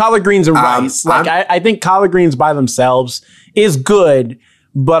 Well, collard greens and rice. I think collard greens by themselves is good,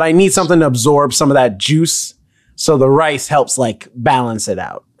 but I need something to absorb some of that juice. So the rice helps balance it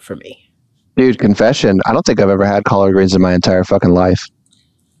out for me. Dude, confession. I don't think I've ever had collard greens in my entire fucking life.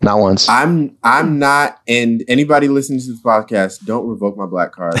 Not once. I'm not, and anybody listening to this podcast, don't revoke my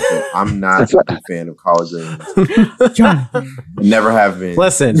black card. But I'm not a big fan of collard greens. Never have been.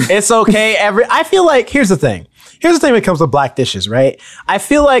 Listen, it's okay. I feel here's the thing. Here's the thing when it comes to black dishes, right? I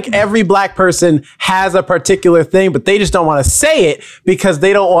feel like every black person has a particular thing, but they just don't want to say it because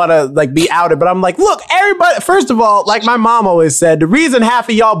they don't want to be outed. But I'm look, everybody, first of all, my mom always said, the reason half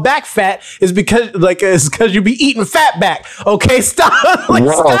of y'all back fat is because you be eating fat back. Okay, stop.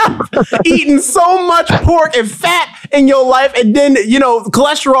 Stop eating so much pork and fat in your life, and then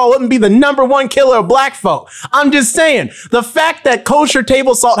cholesterol wouldn't be the number one killer of black folk. I'm just saying, the fact that kosher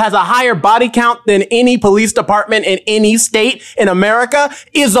table salt has a higher body count than any police department in any state in America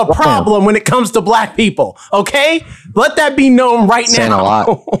is a problem when it comes to black people. Okay, let that be known right now. Saying a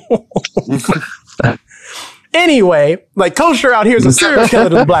lot. Anyway, kosher out here is a serial killer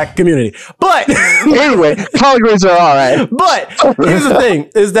to the black community. But anyway, collard greens are all right. But here's the thing: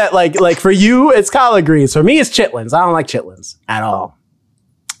 is that for you, it's collard greens. For me, it's chitlins. I don't like chitlins at all.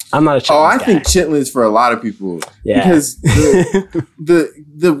 I'm not a chitlins guy. I think chitlins for a lot of people. Yeah. Because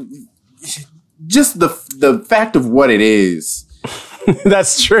the fact of what it is.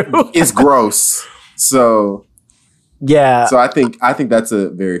 That's true. It's gross. So. Yeah. So I think that's a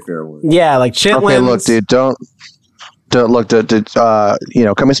very fair one. Yeah, chitlins. Okay, look, dude, don't look, dude,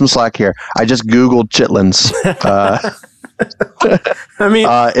 cut me some slack here. I just Googled chitlins. I mean,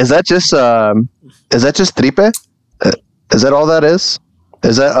 is that just tripe? Is that all that is?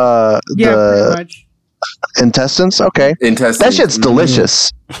 Is that pretty much. Intestines? Okay. Intestines. That shit's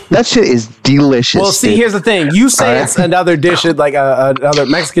delicious. That shit is delicious. Well, see, dude. here's the thing. You say it's another dish, like another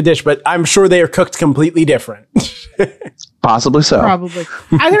Mexican dish, but I'm sure they are cooked completely different. Possibly so. Probably.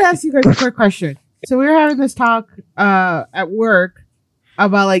 I'm gonna ask you guys a quick question. So we were having this talk at work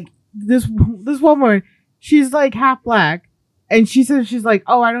about like this woman. She's like half black, and she says she's like,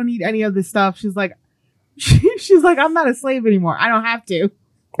 oh, I don't need any of this stuff. She's like, I'm not a slave anymore. I don't have to.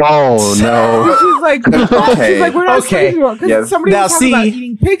 Oh no. She's like, Okay. she's like, we're not slaves anymore. Because Yes. somebody Now, was talking about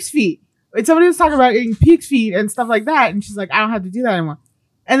eating pig's feet. And somebody was talking about eating pig's feet and stuff like that. And she's like, I don't have to do that anymore.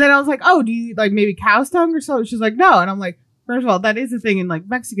 And then I was like, oh, do you eat like maybe cow's tongue or so? She's like, no. And I'm like, first of all, that is a thing in like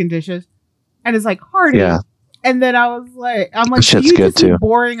Mexican dishes. And it's like hearty. Yeah. And then I'm like, Shit's you good just eat too.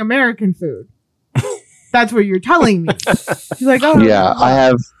 boring American food. That's what you're telling me. She's like, oh. Yeah, I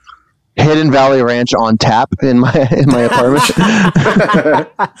have Hidden Valley Ranch on tap in my apartment.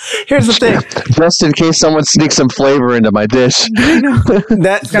 Here's the thing. Just in case someone sneaks some flavor into my dish.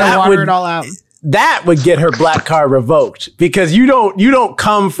 That Gotta water would it all out. that would get her black card revoked because you don't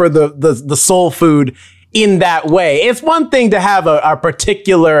come for the soul food in that way. It's one thing to have a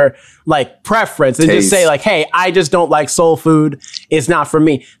particular like preference and just say like, hey, I just don't like soul food. It's not for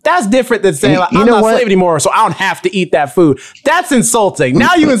me. That's different than saying like, I'm not a slave anymore, so I don't have to eat that food. That's insulting.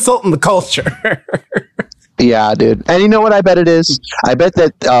 Now you insulting the culture. Yeah, dude. And you know what I bet it is? I bet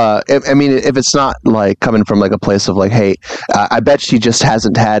that, if it's not like coming from like a place of like hate, I bet she just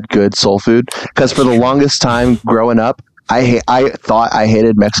hasn't had good soul food. Because for the longest time growing up, I thought I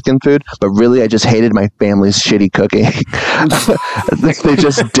hated Mexican food, but really I just hated my family's shitty cooking. They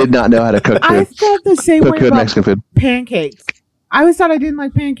just did not know how to cook food. I felt the same way good about Mexican food. pancakes. I always thought I didn't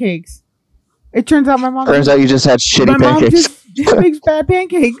like pancakes. It turns out my mom. Turns out you just had shitty pancakes. Just makes bad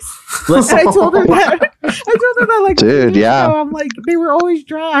pancakes. And I told her that like dude, yeah. ago, I'm like, they were always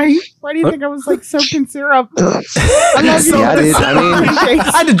dry. Why do you think I was like soaked in syrup? I love you. Yeah, dude. I mean,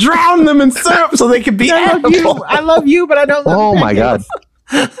 I had to drown them in syrup so they could be edible. I love you, but I don't love oh my god.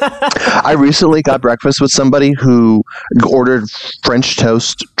 I recently got breakfast with somebody who ordered French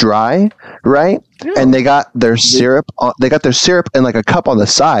toast dry, right? Yeah. And they got their syrup. They got their syrup in like a cup on the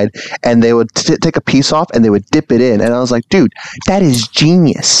side, and they would take a piece off and they would dip it in. And I was like, dude, that is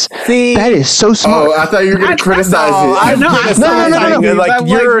genius. See, that is so smart. Oh, I thought you were going to criticize it. No. Like,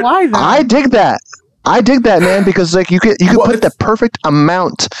 why though? I dig that, man, because like you could put the perfect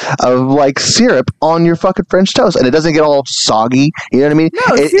amount of like syrup on your fucking French toast, and it doesn't get all soggy. You know what I mean?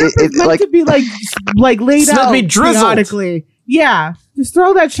 No, syrup is meant to be like laid out to be drizzled. periodically. Yeah, just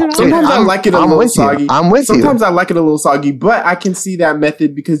throw that shit on. Sometimes I like it a little soggy. I'm with you. Sometimes I like it a little soggy, but I can see that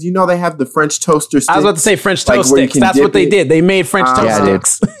method because you know they have the French toaster sticks. I was about to say French toast where you sticks. can That's dip what they it. did. They made French toast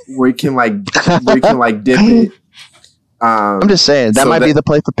sticks. Where you can like dip it. I'm just saying that might be the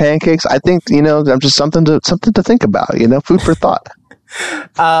play for pancakes. I think I'm just something to think about. Food for thought.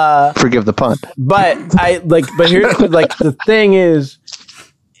 Forgive the pun. But here's like the thing is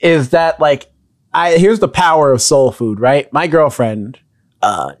that like here's the power of soul food, right? My girlfriend,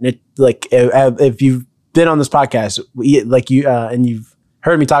 if you've been on this podcast, and you've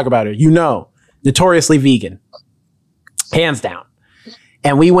heard me talk about her, notoriously vegan, hands down.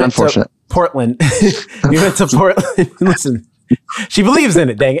 And we went to Portland. We went to Portland. Listen, she believes in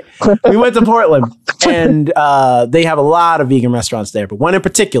it, dang it. We went to Portland, and they have a lot of vegan restaurants there, but one in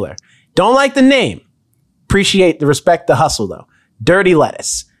particular. Don't like the name. Respect the hustle, though. Dirty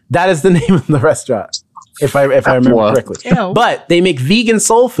Lettuce. That is the name of the restaurant, if I remember correctly. Ew. But they make vegan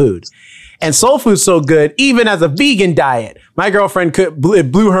soul food. And soul food's so good, even as a vegan diet. My girlfriend it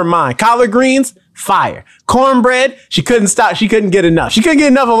blew her mind. Collard greens, fire. Cornbread, she couldn't stop. She couldn't get enough. She couldn't get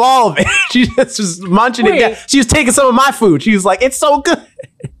enough of all of it. She just was munching it down. She was taking some of my food. She was like, it's so good.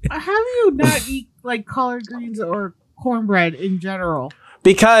 How do you not eat like collard greens or cornbread in general?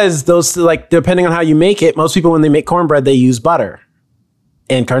 Because those, like, depending on how you make it, most people, when they make cornbread, they use butter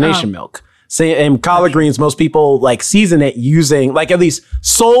and carnation milk. And collard greens, most people like season it using, like, at least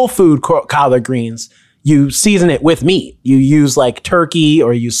soul food collard greens, you season it with meat. You use like turkey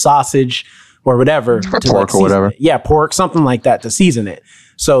or use sausage or whatever. Or pork or whatever. Yeah, pork, something like that to season it.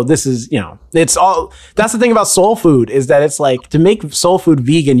 So this is, it's all, that's the thing about soul food is that it's like, to make soul food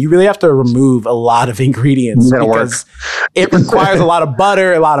vegan, you really have to remove a lot of ingredients because it requires a lot of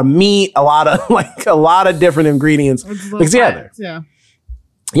butter, a lot of meat, a lot of different ingredients mixed together.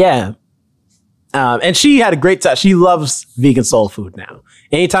 Yeah. And she had a great time. She loves vegan soul food now.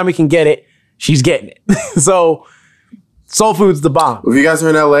 Anytime we can get it, she's getting it. So soul food's the bomb. If you guys are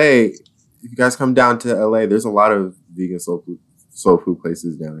in LA, if you guys come down to LA, there's a lot of vegan soul food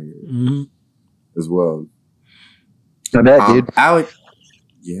places down here as well. I bet, dude. Alec,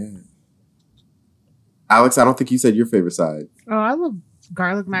 yeah. Alex, I don't think you said your favorite side. Oh, I love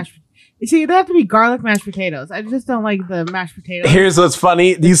garlic mashed. You see, they have to be garlic mashed potatoes. I just don't like the mashed potatoes. Here's what's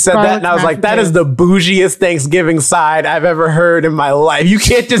funny. You said that, and I was like, that is the bougiest Thanksgiving side I've ever heard in my life. You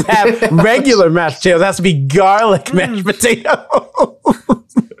can't just have regular mashed potatoes. It has to be garlic mashed potatoes.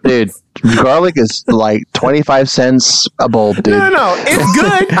 Dude, garlic is like 25 cents a bulb, dude. No, it's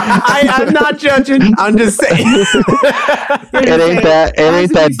good. I'm not judging. I'm just saying. It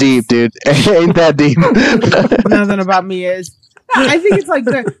ain't that deep, dude. It ain't that deep. Nothing about me is. I think it's like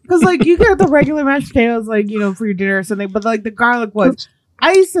because like you get the regular mashed potatoes like for your dinner or something, but like the garlic ones,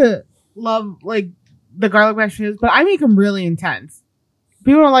 I used to love like the garlic mashed potatoes, but I make them really intense.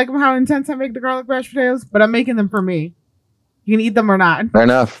 People don't like them how intense I make the garlic mashed potatoes, but I'm making them for me. You can eat them or not. Fair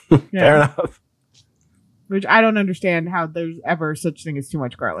enough. Yeah. Fair enough. Which I don't understand how there's ever such thing as too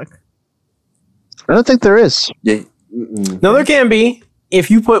much garlic. I don't think there is. Yeah. No, there can be. If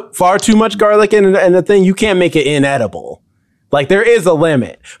you put far too much garlic in a thing, you can't make it inedible. Like, there is a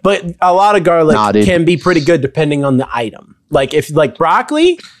limit, but a lot of garlic can be pretty good depending on the item. Like, if like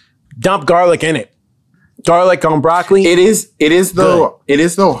broccoli, dump garlic in it. Garlic on broccoli. It is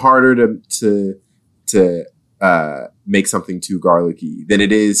though harder to make something too garlicky than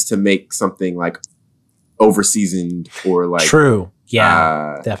it is to make something like over seasoned or like true.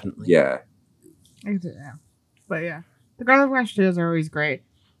 Yeah, definitely. Yeah. But yeah, the garlic mashed potatoes are always great.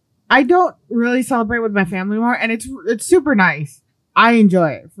 I don't really celebrate with my family more, and it's super nice. I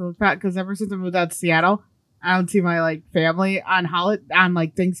enjoy it for the fact because ever since I moved out to Seattle, I don't see my like family on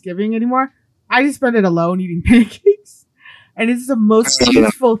like Thanksgiving anymore. I just spend it alone eating pancakes, and it's the most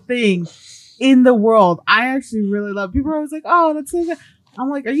peaceful thing in the world. I actually really love. People are always like, "Oh, that's so good." I'm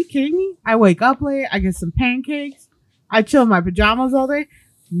like, "Are you kidding me?" I wake up late. I get some pancakes. I chill in my pajamas all day.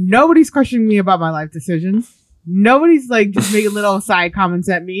 Nobody's questioning me about my life decisions. Nobody's like just making little side comments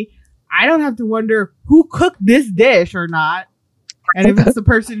at me. I don't have to wonder who cooked this dish or not. And if it's the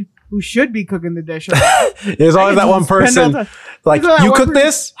person who should be cooking the dish or not. There's always that one person like, you cook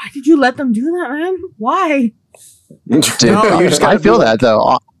this? Why did you let them do that, man? Why? Dude, I feel that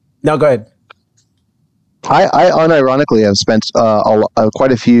though. No, go ahead. I unironically have spent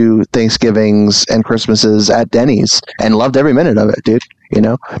quite a few Thanksgivings and Christmases at Denny's and loved every minute of it, dude.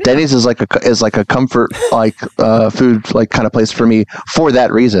 Denny's is like a comfort food like kind of place for me for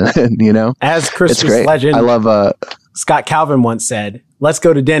that reason. As Christmas it's great. legend, I love. Scott Calvin once said, "Let's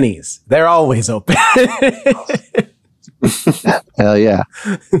go to Denny's. They're always open." Hell yeah!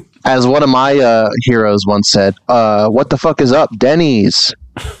 As one of my heroes once said, "What the fuck is up, Denny's?"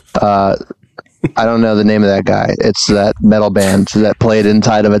 I don't know the name of that guy. It's that metal band that played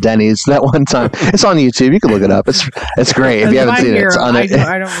inside of a Denny's that one time. It's on YouTube. You can look it up. It's great if you haven't seen it.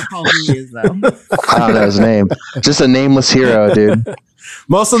 I don't recall who he is though. I don't know his name. Just a nameless hero, dude.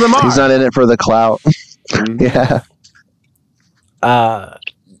 Most of them are. He's not in it for the clout. Yeah.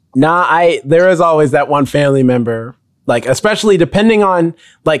 There is always that one family member, like, especially depending on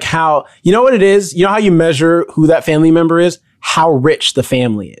like how, what it is, how you measure who that family member is, how rich the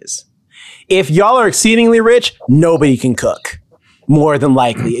family is. If y'all are exceedingly rich, nobody can cook, more than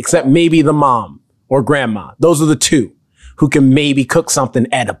likely, except maybe the mom or grandma. Those are the two who can maybe cook something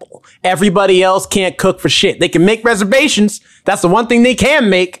edible. Everybody else can't cook for shit. They can make reservations. That's the one thing they can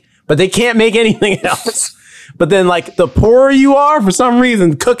make, but they can't make anything else. But then, like, the poorer you are, for some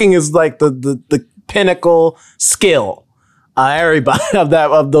reason, cooking is like the pinnacle skill. Everybody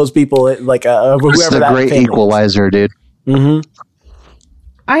of those people, like whoever it's the that great equalizer, dude. Mm-hmm.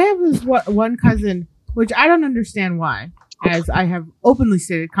 I have this one cousin, which I don't understand why, as I have openly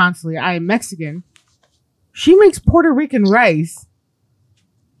stated constantly, I am Mexican. She makes Puerto Rican rice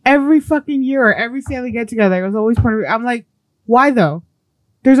every fucking year, or every family get together. It was always Puerto Rican. I'm like, why though?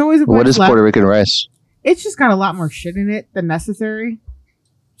 There's always a bunch What is left. Puerto Rican rice? It's just got a lot more shit in it than necessary.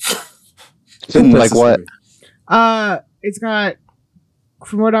 Like what? It's got,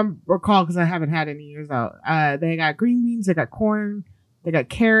 from what I recall, because I haven't had any years out, they got green beans, they got corn, they got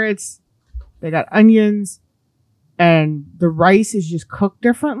carrots, they got onions, and the rice is just cooked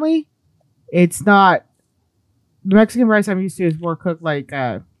differently. It's not, the Mexican rice I'm used to is more cooked like,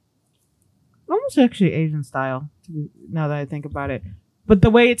 almost actually Asian style, now that I think about it. But the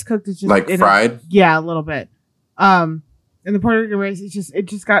way it's cooked is just like fried. Yeah, a little bit. And the Puerto Rican rice, it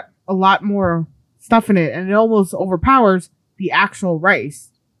just got a lot more stuff in it, and it almost overpowers the actual rice.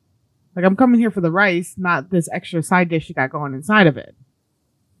 Like, I'm coming here for the rice, not this extra side dish you got going inside of it.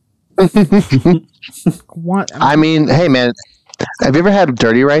 I mean, hey man, have you ever had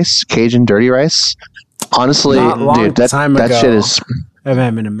dirty rice? Cajun dirty rice? Honestly, dude, that shit is I haven't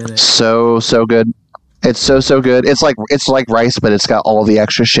had in a minute. so good. It's so good. It's like rice, but it's got all the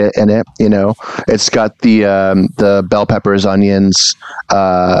extra shit in it. You know, it's got the bell peppers, onions,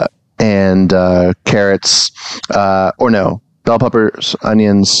 and carrots, or no, bell peppers,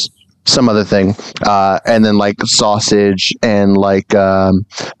 onions, some other thing, and then like sausage and like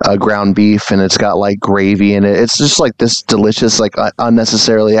ground beef, and it's got like gravy in it. It's just like this delicious, like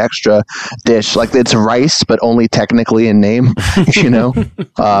unnecessarily extra dish. Like it's rice, but only technically in name, you know.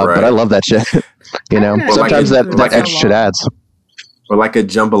 But I love that shit. You know, sometimes that extra shit adds. Or like a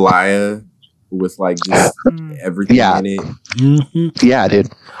jambalaya with like just everything in it. Mm-hmm. Yeah, dude.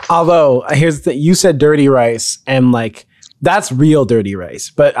 Although here's the thing, you said dirty rice, and like. That's real dirty rice,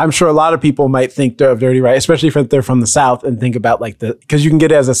 but I'm sure a lot of people might think of dirty rice, especially if they're from the South, and think about like because you can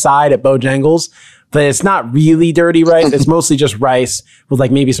get it as a side at Bojangles, but it's not really dirty rice. It's mostly just rice with like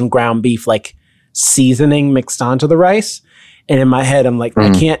maybe some ground beef, like seasoning mixed onto the rice. And in my head, I'm like,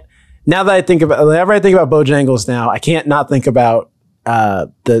 I can't, now that I think about, whenever I think about Bojangles now, I can't not think about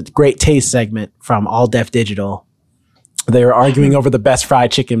the Great Taste segment from All Def Digital. They were arguing over the best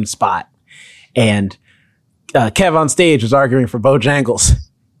fried chicken spot. And Kev on stage was arguing for Bojangles,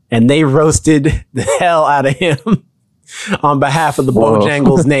 and they roasted the hell out of him on behalf of the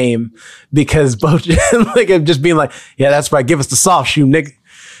Bojangles name, because like just being like, yeah, that's right, give us the soft shoe, nigga.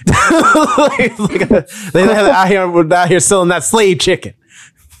 They're out here selling that slave chicken.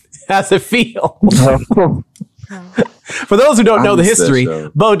 How's it feel? For those who don't know the history,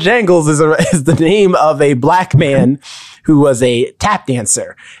 Bojangles is the name of a black man who was a tap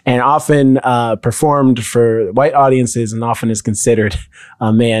dancer and often performed for white audiences, and often is considered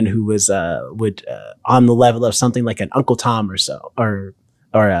a man who was on the level of something like an Uncle Tom or so, or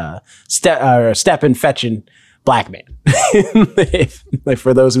a step and fetching black man. Like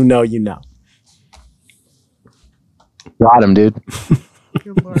for those who know, you know. Got him, dude.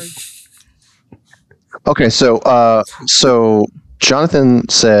 Good Lord. Okay, so Jonathan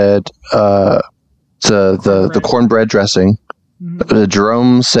said the cornbread dressing.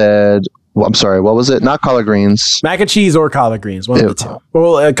 Jerome said, well, I'm sorry, what was it? Not collard greens. Mac and cheese or collard greens, one of the two.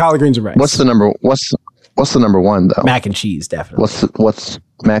 Well, collard greens or rice. What's the number? What's the number one though? Mac and cheese, definitely. What's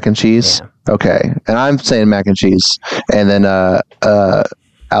mac and cheese? Yeah. Okay, and I'm saying mac and cheese, and then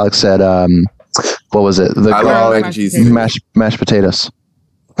Alex said, what was it? I love mac and cheese. Mashed potatoes.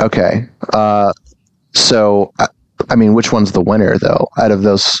 Okay. So, I mean, which one's the winner, though, out of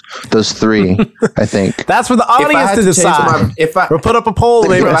those three, I think? That's for the audience to decide. Or put up a poll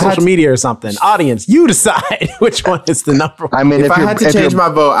maybe on social media or something. Audience, you decide which one is the number one. I mean, if I had to change my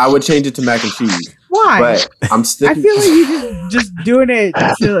vote, I would change it to mac and cheese. Why? But I'm sticking. I feel like you're just doing it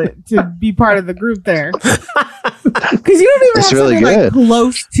to be part of the group there. Because you don't even have really something like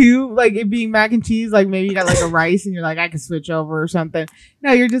close to like it being mac and cheese. Like maybe you got like a rice and you're like, I can switch over or something.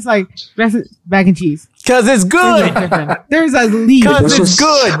 No, you're just like mac and cheese. Because it's good. There's a lead. Because it's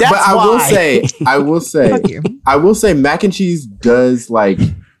good. That's but why. I will say mac and cheese does like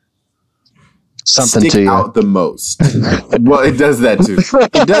something stick to you. Out the most. Well, it does that too.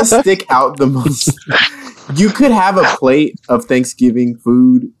 It does stick out the most. You could have a plate of Thanksgiving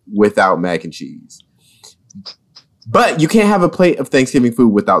food without mac and cheese, but you can't have a plate of Thanksgiving food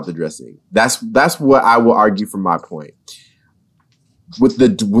without the dressing. That's what I will argue from my point. With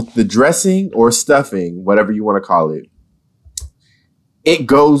the dressing or stuffing, whatever you want to call it,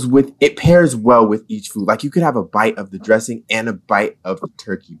 it pairs well with each food. Like you could have a bite of the dressing and a bite of the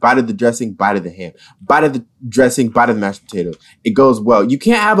turkey, bite of the dressing, bite of the ham, bite of the dressing, bite of the mashed potatoes. It goes well. You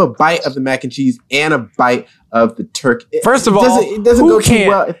can't have a bite of the mac and cheese and a bite of the turkey. First of all, it doesn't go too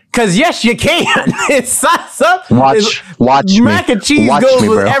well. Because yes, you can. It's watch mac and cheese goes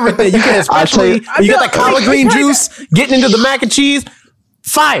with everything. You can especially you got that collard green juice getting into the mac and cheese.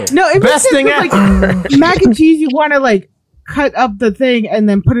 Fire. No, it best thing ever. Like, mac and cheese, you want to like cut up the thing and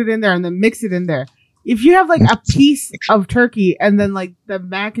then put it in there and then mix it in there. If you have like a piece of turkey and then like the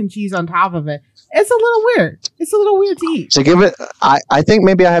mac and cheese on top of it, it's a little weird. It's a little weird to eat. To give it, I think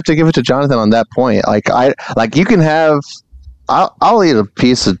maybe I have to give it to Jonathan on that point. Like you can have. I'll eat a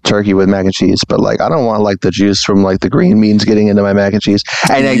piece of turkey with mac and cheese, but like I don't want like the juice from like the green beans getting into my mac and cheese,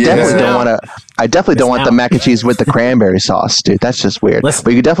 and I definitely don't want to. I definitely don't want the mac and cheese with the cranberry sauce, dude. That's just weird. But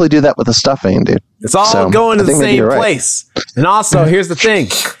you could definitely do that with the stuffing, dude. It's all going to the same place. And also, here's the thing: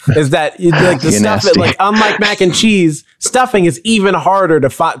 is that like the stuff that, like unlike mac and cheese, stuffing is even harder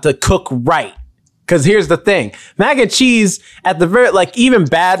to cook right. Because here's the thing. Mac and cheese, at the very, like, even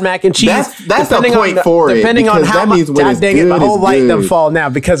bad mac and cheese. That's the point for it. Depending on how much, God dang it, my whole light done fall now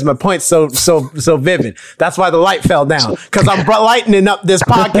because my point's so vivid. That's why the light fell down. Because I'm lightening up this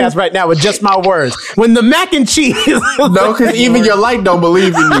podcast right now with just my words. When the mac and cheese. No, because even your light don't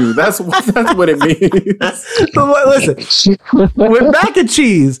believe in you. That's what it means. Listen, with mac and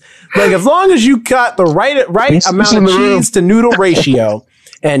cheese, like, as long as you got the right amount of cheese to noodle ratio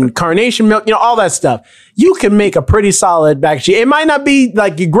and carnation milk, all that stuff, you can make a pretty solid mac and cheese. It might not be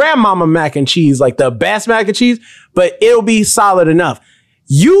like your grandmama mac and cheese, like the best mac and cheese, but it'll be solid enough.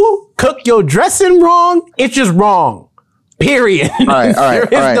 You cook your dressing wrong, it's just wrong. Period. All right.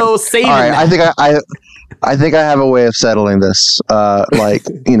 There is no saving that. I think I have a way of settling this.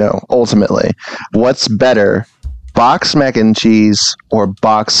 Ultimately, what's better, box mac and cheese or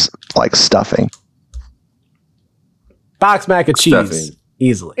box like stuffing? Box mac and cheese. Stuffing.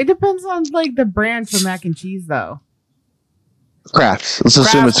 Easily. It depends on like the brand for mac and cheese, though. Kraft. Let's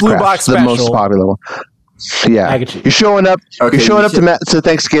assume it's Blue Kraft, Box the Special. most popular one. Yeah, you're showing up. Okay, you're showing up to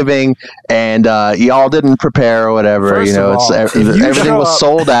Thanksgiving, and y'all didn't prepare or whatever. First of all, everything was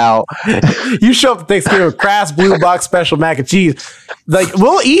sold out. You show up to Thanksgiving with Kraft's Blue Box Special mac and cheese. Like,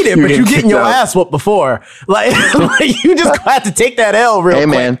 we'll eat it, but you're getting your ass whooped before. Like you just have to take that L real quick.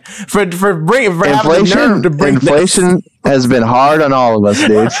 Man, for having the nerve to bring inflation this. Has been hard on all of us,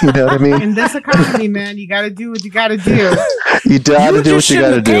 dude. You know what I mean? In this economy, man, you got to do what you got to do. You got to do what you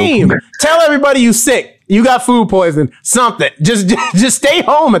got to do. Tell everybody you sick. You got food poison. Something. Just stay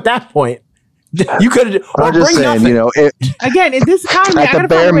home at that point. You could. I'm just saying, nothing. Again, in this economy, I got to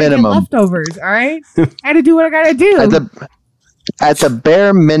find a way to get leftovers. All right, I got to do what I got to do. At the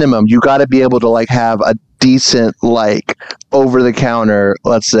bare minimum, you got to be able to like have a decent like over the counter,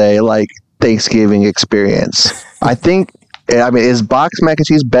 let's say like Thanksgiving experience. I think. Is box mac and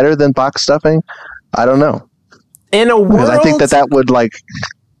cheese better than box stuffing? I don't know. In a world, I think that would like.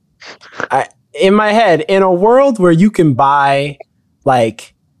 In my head, in a world where you can buy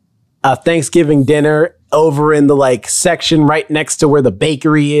like a Thanksgiving dinner over in the like section right next to where the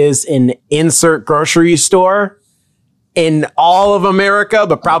bakery is in insert grocery store in all of America,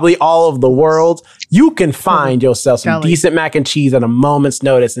 but probably all of the world, you can find yourself some decent mac and cheese at a moment's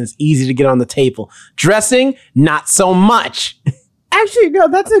notice, and it's easy to get on the table. Dressing, not so much. Actually, no,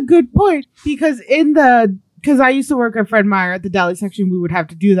 that's a good point because I used to work at Fred Meyer at the deli section, we would have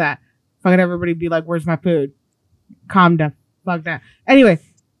to do that. Fucking everybody be like, "Where's my food?" Calm down. Fuck that. Anyway,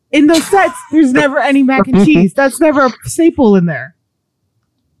 in those sets, there's never any mac and cheese. That's never a staple in there.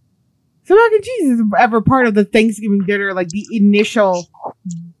 So mac and cheese is ever part of the Thanksgiving dinner, like the initial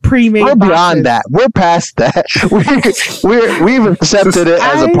pre-made. We're boxes. beyond that. We're past that. We've accepted it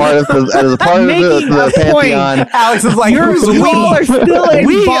as a part of the pantheon. Alex is like, you all are still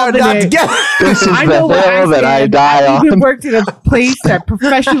we are involved not in it. together. This is the hill that I die I on. even worked at a place that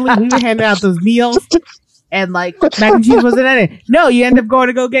professionally we were handing out those meals, and like mac and cheese wasn't in it. No, you end up going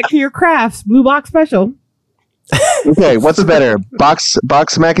to go get your Kraft's Blue Box Special. Okay, what's better, box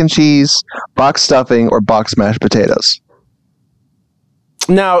mac and cheese, box stuffing, or box mashed potatoes?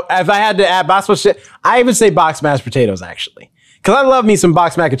 Now, if I had to add box mashed, I would say box mashed potatoes actually, because I love me some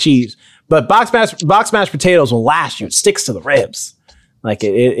box mac and cheese. But box mashed potatoes will last you. It sticks to the ribs. Like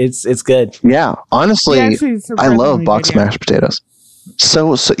it's good. Yeah, honestly, I love box mashed potatoes.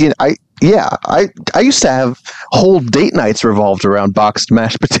 So I used to have whole date nights revolved around boxed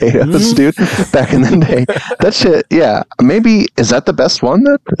mashed potatoes, dude. Back in the day, that shit. Yeah, maybe is that the best one?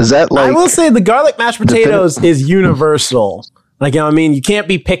 Is that like? I will say the garlic mashed potatoes is universal. Like, you know what I mean? You can't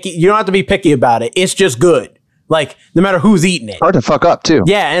be picky. You don't have to be picky about it. It's just good. Like, no matter who's eating it. Hard to fuck up too.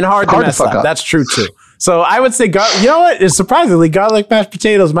 Yeah, and hard to mess up. That's true too. So I would say, you know what? Surprisingly, garlic mashed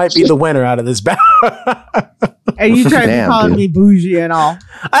potatoes might be the winner out of this battle. And you trying to call me bougie and all.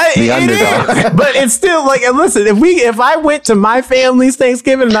 The underdog. But it's still like, and listen, if I went to my family's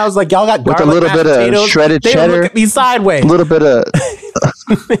Thanksgiving and I was like, y'all got garlic with a little mashed bit potatoes, of shredded they cheddar, would look at me sideways. A little bit of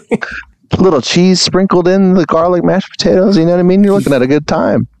little cheese sprinkled in the garlic mashed potatoes. You know what I mean? You're looking at a good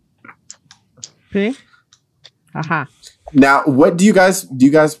time. See? Aha. Now, what do you guys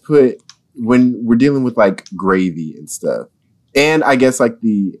put when we're dealing with like gravy and stuff? And I guess like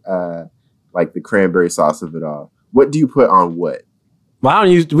the cranberry sauce of it all. What do you put on what? Well,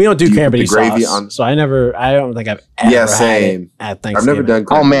 we don't do cranberry gravy sauce, so I don't think I've ever had it at Thanksgiving. I've never done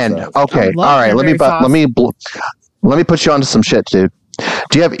cranberry sauce. Okay. All right. Let me put you onto some shit, dude.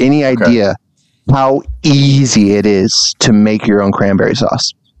 Do you have any idea how easy it is to make your own cranberry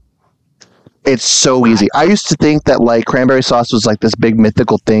sauce? It's so easy. I used to think that like cranberry sauce was like this big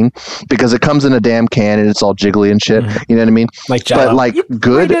mythical thing because it comes in a damn can and it's all jiggly and shit. You know what I mean? Like Jell-O. But like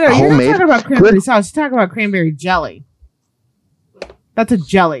good You're homemade. not talking about cranberry sauce. You're talking about cranberry jelly. That's a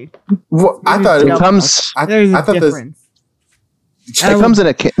jelly. Well, I thought it comes. There's a I thought difference. It comes in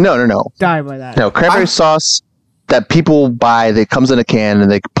a can. No. Die by that. No, cranberry sauce that people buy that comes in a can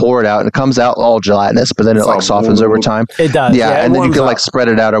and they pour it out and it comes out all gelatinous, but then it like softens over time. It does. Yeah, and then you can like spread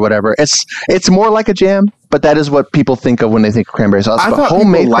it out or whatever. It's more like a jam, but that is what people think of when they think of cranberry sauce. But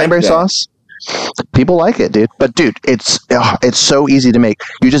homemade cranberry sauce, people like it, dude. But dude, it's so easy to make.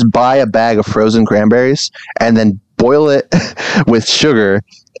 You just buy a bag of frozen cranberries and then boil it with sugar,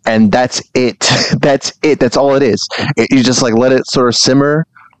 and that's it. That's all it is. You just like let it sort of simmer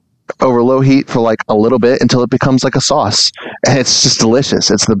over low heat for like a little bit until it becomes like a sauce, and it's just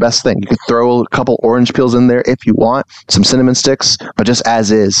delicious. It's the best thing. You can throw a couple orange peels in there if you want, some cinnamon sticks, but just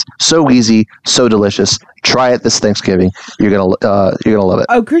as is. So easy, so delicious. Try it this Thanksgiving. You're gonna love it.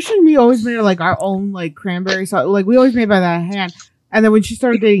 Oh, Christian and me always made like our own like cranberry sauce. Like we always made by that hand. And then when she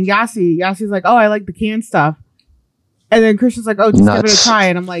started dating Yassi's like, oh, I like the canned stuff. And then Christian's like, oh, just give it a try.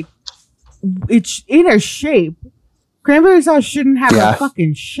 And I'm like, it's in a shape. Cranberry sauce shouldn't have a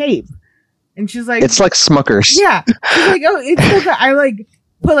fucking shape. And she's like, it's like Smuckers. Yeah. She's like, oh, it's so good. I like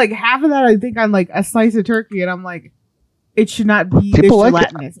put like half of that, I think, on like a slice of turkey. And I'm like, it should not be people this like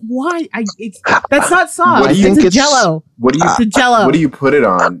gelatinous. Why? That's not sauce. It's a Jell-O. It's a Jell-O. What do you put it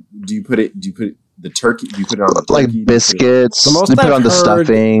on? Do you put the turkey? Do you put it on the turkey? Like biscuits. The most you put I've it on the heard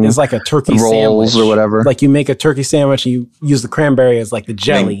stuffing. is like a turkey rolls sandwich or whatever. Like you make a turkey sandwich and you use the cranberry as like the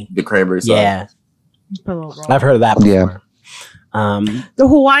jelly. The cranberry sauce. Yeah, Put a little roll. I've heard of that before. Yeah. The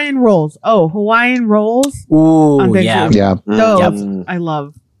Hawaiian rolls. Oh, Hawaiian rolls. Ooh, yeah. Yeah. Those I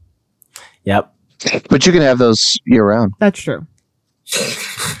love. Yep. But you can have those year round. That's true.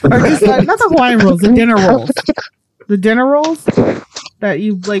 Or just, not the Hawaiian rolls, the dinner rolls. The dinner rolls that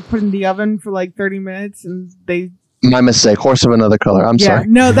you like put in the oven for like 30 minutes and they... My mistake. Horse of another color. I'm sorry.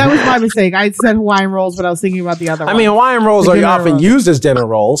 No, that was my mistake. I said Hawaiian rolls, but I was thinking about the other one. I mean, Hawaiian rolls are often used as dinner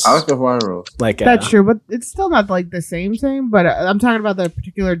rolls. I like the Hawaiian rolls. Like that's true, but it's still not like the same. But I'm talking about the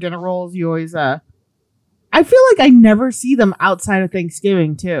particular dinner rolls. You always, I feel like I never see them outside of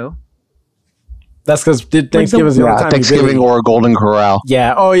Thanksgiving too. That's because Thanksgiving is the only time Thanksgiving or a Golden Corral.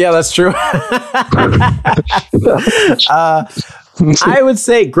 Yeah. Oh, yeah, that's true. I would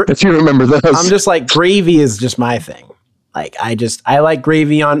say if you remember those. I'm just like gravy is just my thing. Like I like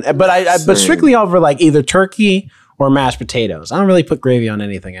gravy on, but strictly over like either turkey or mashed potatoes. I don't really put gravy on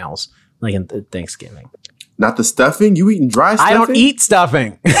anything else like in Thanksgiving. Not the stuffing? You eating dry stuffing? I don't eat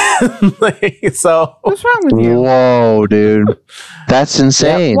stuffing. So what's wrong with you? Whoa, dude, that's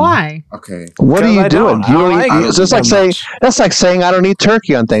insane. Why? Okay. What are you doing? You don't like eat. It's like saying that's like saying I don't eat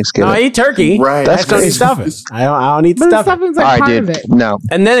turkey on Thanksgiving. No, I eat turkey. Right. I just don't eat stuffing. I don't eat But the stuffing. stuffing's like All right, part dude. of it. No.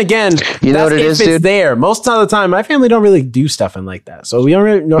 And then again, you know what it is, if it's dude? there. Most of the time, my family don't really do stuffing like that. So we don't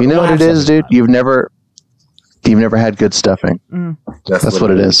really. You know what it is, dude? You've never had good stuffing. That's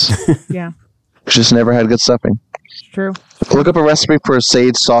what it is. Yeah. Just never had good stuffing. True. Look up a recipe for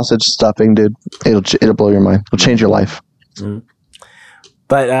sage sausage stuffing, dude. It'll blow your mind. It'll change your life.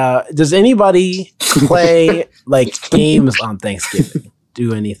 But does anybody play like games on Thanksgiving?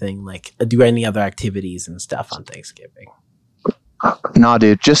 Do anything like do any other activities and stuff on Thanksgiving? Nah,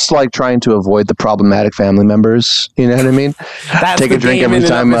 dude. Just like trying to avoid the problematic family members. You know what I mean? Take a drink every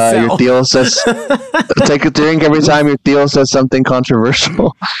time your Theo says. Take a drink every time your Theo says something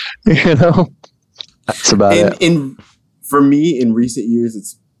controversial. You know. That's about it. For me, in recent years,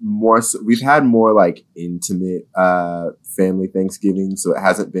 it's more. So, we've had more like intimate family Thanksgiving, so it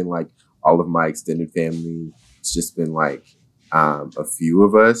hasn't been like all of my extended family. It's just been like a few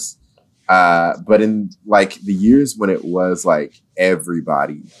of us. But in like the years when it was like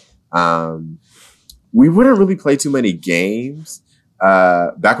everybody, we wouldn't really play too many games.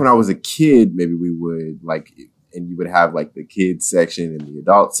 Back when I was a kid, maybe we would like, and you would have like the kids section and the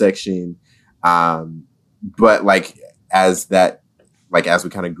adult section. But like as we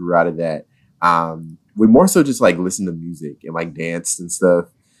kind of grew out of that, we more so just like listen to music and like danced and stuff.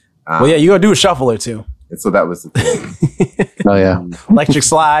 Well, yeah, you gotta do a shuffle or two. And so that was the thing. Oh yeah, electric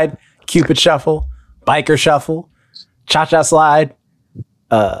slide, Cupid shuffle, biker shuffle, cha-cha slide.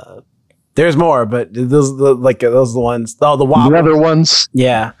 There's more, but those are the ones. Oh, the wobble. The other ones.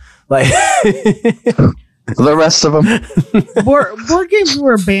 Yeah, like the rest of them. Board games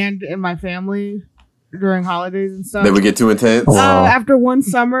were banned in my family during holidays and stuff. They would get too intense. After one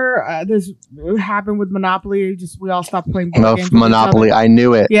summer, this happened with Monopoly. We all stopped playing board games. Monopoly. I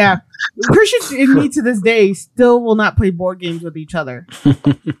knew it. Yeah, Christian and me to this day still will not play board games with each other.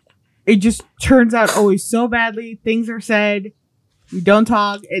 it just turns out always so badly. Things are said. We don't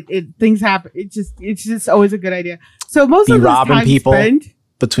talk. Things happen. It's just always a good idea. So most of the time people spent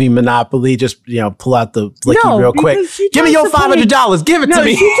between Monopoly, just pull out the blicky real quick. Give me your $500. Give it to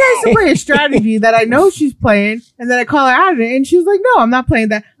me. She tries to play a strategy that I know she's playing, and then I call her out of it, and she's like, "No, I'm not playing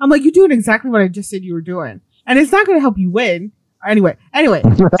that." I'm like, "You're doing exactly what I just said you were doing, and it's not going to help you win." Anyway.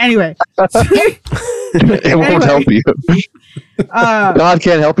 It won't help you. God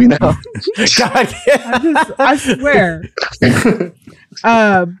can't help you now. God can't. I swear.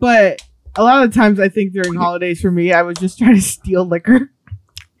 But a lot of the times I think during holidays for me, I was just trying to steal liquor.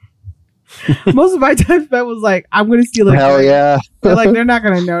 Most of my time spent was like, I'm going to steal liquor. Hell yeah. They're not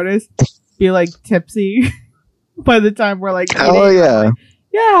going to notice. Be like tipsy by the time we're like, hell yeah. Like,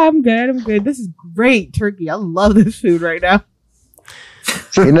 yeah, I'm good. This is great turkey. I love this food right now.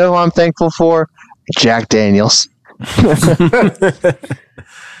 You know who I'm thankful for? Jack Daniels.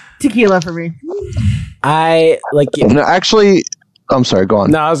 Tequila for me. No, actually, I'm sorry. Go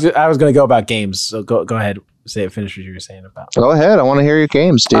on. No, I was going to go about games. So go ahead. Finish what you were saying about. Go ahead. I want to hear your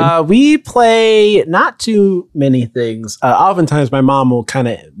games, dude. We play not too many things. Oftentimes, my mom will kind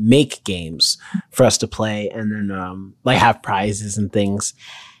of make games for us to play, and then have prizes and things.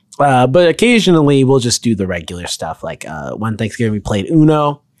 But occasionally, we'll just do the regular stuff. Like one Thanksgiving, we played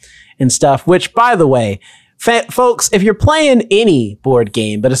Uno and stuff. Which, by the way, folks, if you're playing any board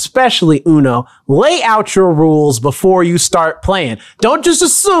game, but especially Uno, lay out your rules before you start playing. Don't just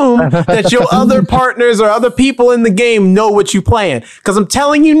assume that your other partners or other people in the game know what you're playing. Because I'm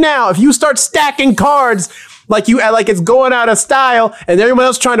telling you now, if you start stacking cards like it's going out of style and everyone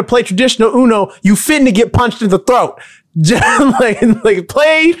else trying to play traditional Uno, you finna get punched in the throat. Play and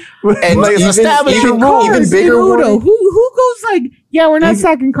establish your rules. Even bigger Uno. Who goes like, yeah, we're not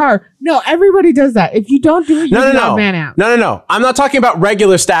stacking card. No, everybody does that. If you don't do it, you not man out. No. I'm not talking about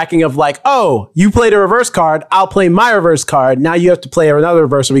regular stacking of like, oh, you played a reverse card, I'll play my reverse card. Now you have to play another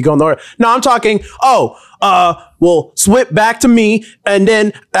reverse, and we go in the order. No, I'm talking, we'll swip back to me, and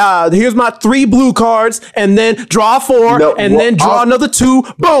then here's my 3 blue cards, and then draw 4, then draw another 2.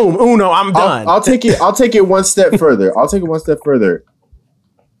 Boom, Uno, I'm done. I'll take it one step further.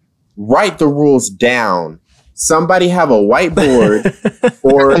 Write the rules down. Somebody have a whiteboard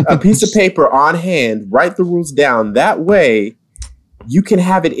or a piece of paper on hand. Write the rules down. That way, you can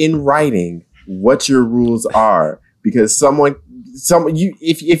have it in writing what your rules are. Because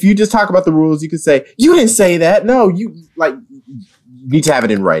if you just talk about the rules, you can say you didn't say that. No, you need to have it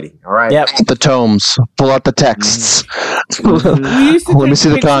in writing. All right. Yep. The tomes. Pull out the texts. Mm-hmm. Let me see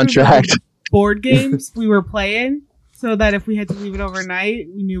the contract. Board games we were playing, so that if we had to leave it overnight,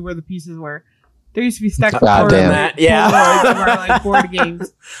 we knew where the pieces were. There used to be stacked cards of our board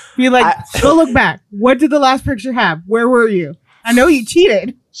games. Be like, go look back. What did the last picture have? Where were you? I know you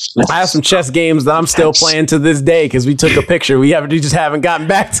cheated. I have some chess games that I'm still playing to this day because we took a picture. We just haven't gotten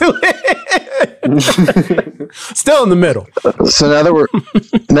back to it. Still in the middle. So now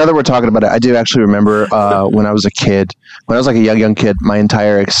that we're talking about it, I do actually remember when I was a kid, when I was like a young kid, my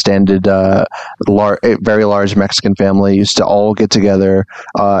entire extended, very large Mexican family used to all get together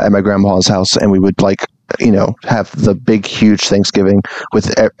at my grandma's house, and we would have the big, huge Thanksgiving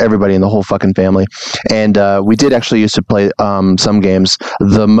with everybody in the whole fucking family. And we did actually used to play some games,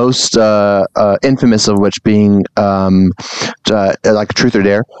 the most infamous of which being like Truth or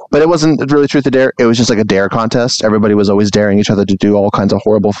Dare. But it wasn't really Truth or Dare. It was just like a dare contest. Everybody was always daring each other to do all kinds of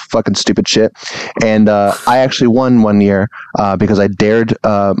horrible, fucking stupid shit. And I actually won one year because I dared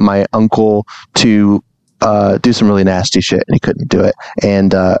my uncle to do some really nasty shit, and he couldn't do it.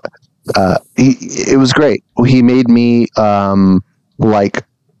 And it was great. He made me go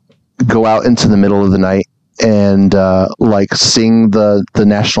out into the middle of the night and sing the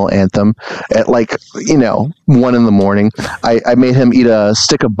national anthem at 1 a.m. I made him eat a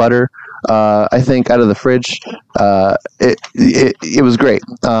stick of butter, I think, out of the fridge. It was great.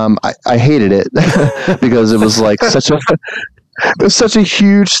 I hated it because it was it was such a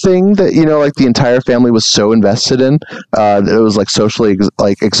huge thing that, the entire family was so invested in that it was socially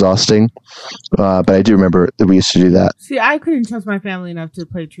exhausting. But I do remember that we used to do that. See, I couldn't trust my family enough to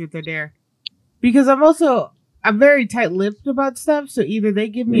play Truth or Dare because I'm very tight-lipped about stuff. So either they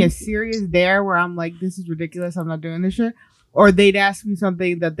give me a serious dare where I'm like, this is ridiculous, I'm not doing this shit, or they'd ask me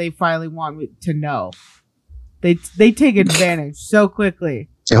something that they finally want me to know. They take advantage so quickly.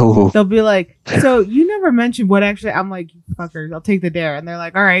 Oh. They'll be like, so you never mentioned what actually. I'm like, you fuckers, I'll take the dare. And they're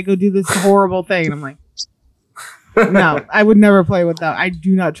like, all right, go do this horrible thing. And I'm like, no, I would never play with that. I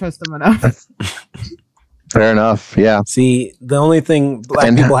do not trust them enough. Fair enough. Yeah. See, the only thing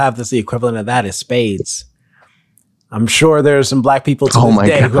black people have that's the equivalent of that is spades. I'm sure there's some black people to this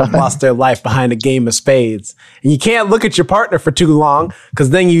day who have lost their life behind a game of spades. And you can't look at your partner for too long because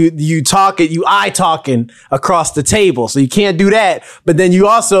then you eye talking across the table. So you can't do that. But then you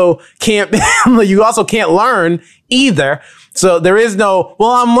also can't learn either. So there is no, well,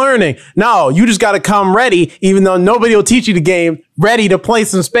 I'm learning. No, you just got to come ready, even though nobody will teach you the game, ready to play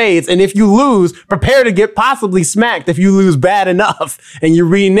some spades. And if you lose, prepare to get possibly smacked if you lose bad enough and you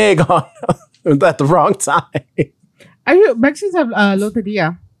renege on at the wrong time. Mexicans have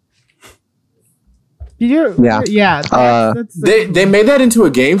loteria. Did you? Yeah. Yeah. They made that into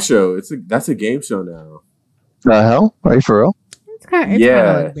a game show. That's a game show now. The hell? Are you for real? It's kind of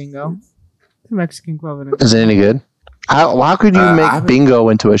like bingo. It's a Mexican equivalent. Is it any good? How could you make bingo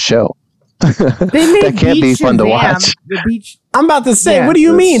into a show? That can't be fun to watch. I'm about to say, what do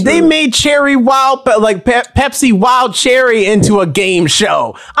you mean? True. They made Cherry Wild, Pepsi Wild Cherry into a game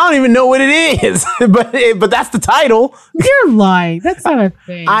show. I don't even know what it is, but that's the title. You're lying. That's not a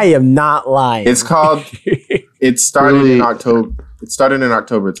thing. I am not lying. It's called. It started in October. It's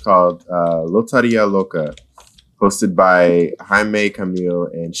called Loteria Loca, hosted by Jaime Camille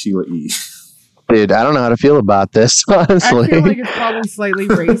and Sheila E. Dude, I don't know how to feel about this, honestly. I feel like it's probably slightly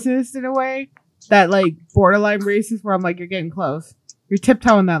racist in a way. That, like, borderline racist where I'm like, you're getting close. You're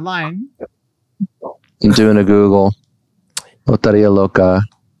tiptoeing that line. I'm doing a Google. Loteria Loca.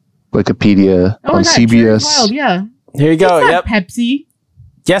 Wikipedia. On CBS. Wild, yeah. Here you go. It's not Pepsi.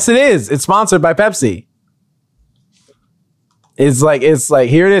 Yes, it is. It's sponsored by Pepsi. It's like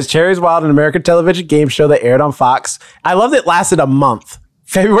here it is. Cherry's Wild, an American television game show that aired on Fox. I love that it lasted a month.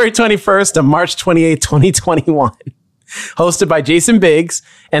 February 21st to March 28th, 2021. Hosted by Jason Biggs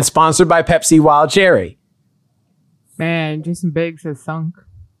and sponsored by Pepsi Wild Cherry. Man, Jason Biggs has sunk.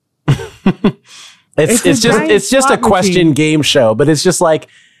 It's just a question game show, but it's just like,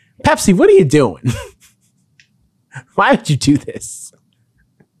 Pepsi, what are you doing? Why would you do this?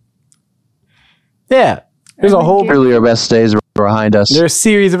 Yeah. There's a whole earlier best days behind us. There's a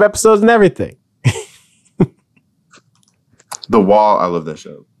series of episodes and everything. The Wall, I love that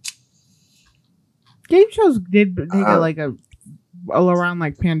show. Game shows did get like all around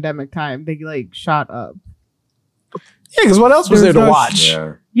like pandemic time. They like shot up. Yeah, because what else was there to watch?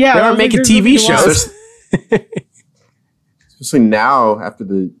 Yeah, they aren't making TV shows. Especially now,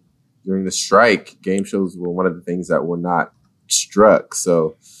 during the strike, game shows were one of the things that were not struck.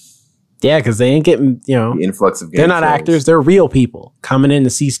 So yeah, because they ain't getting the influx of game they're not shows. Actors, they're real people coming in to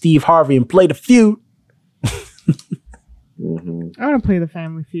see Steve Harvey and play the Feud. I want to play the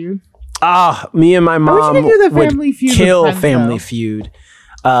Family Feud. Me and my mom would kill Family Feud.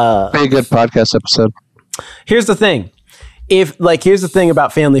 Very good podcast episode. Here's the thing. Here's the thing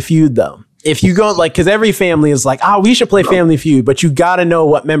about Family Feud, though. If you go, because every family is like, we should play Family Feud, but you got to know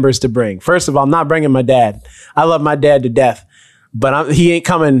what members to bring. First of all, I'm not bringing my dad. I love my dad to death. But he ain't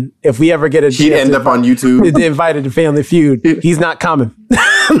coming if we ever get he'd end up on YouTube. Invited to Family Feud. He's not coming.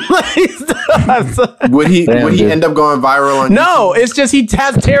 Would he end up going viral on YouTube? It's just he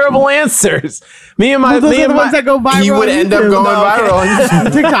has terrible answers. Me and my ones that go viral. He would end up going viral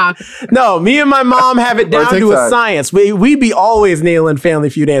on TikTok. No, me and my mom have it down to a science. We be always nailing Family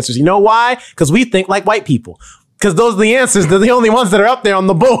Feud answers. You know why? Because we think like white people. Because those are the answers. They're the only ones that are up there on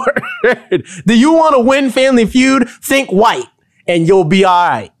the board. Do you want to win Family Feud? Think white. And you'll be all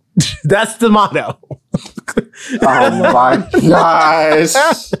right. That's the motto. Oh my gosh.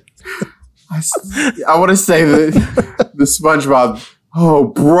 I want to say the SpongeBob. Oh,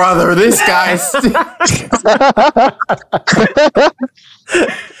 brother, this guy.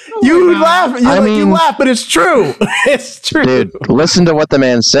 You laugh. You laugh, but it's true. It's true. Dude, listen to what the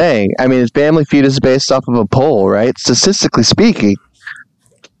man's saying. I mean, Family Feud is based off of a poll, right? Statistically speaking.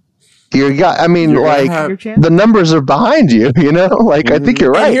 The numbers are behind you, I think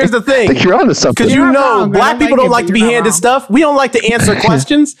you're right. And here's the thing. I think you're onto something. Because black people don't like to be handed stuff. We don't like to answer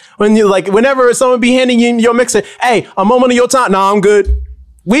questions. Whenever someone be handing you your mixer, hey, a moment of your time. No, I'm good.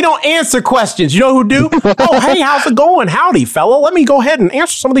 We don't answer questions. You know who do? Oh, hey, how's it going? Howdy, fella. Let me go ahead and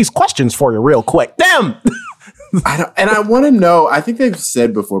answer some of these questions for you real quick. Damn. I want to know, I think they've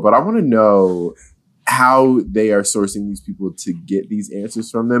said before, but I want to know how they are sourcing these people to get these answers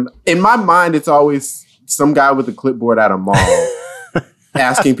from them. In my mind, it's always some guy with a clipboard at a mall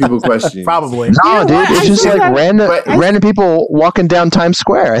asking people questions. Probably. No, dude, it's just like random people walking down Times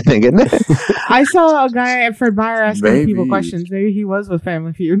Square, I think, isn't it? I saw a guy at Fred Meyer asking people questions. Maybe he was with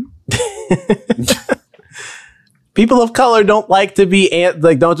Family Feud. People of color don't like to be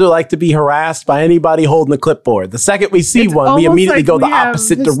harassed by anybody holding a clipboard. The second we see one, we immediately go the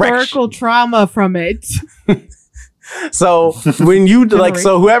opposite direction. Historical trauma from it. So when you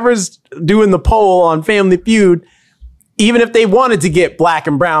so whoever's doing the poll on Family Feud, even if they wanted to get black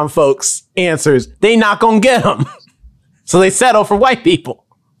and brown folks answers, they not gonna get them. So they settle for white people.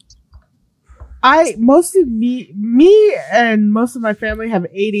 Me and most of my family have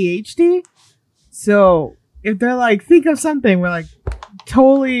ADHD. So if they're like, think of something, we're like,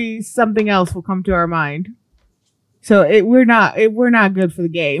 totally something else will come to our mind. So we're not good for the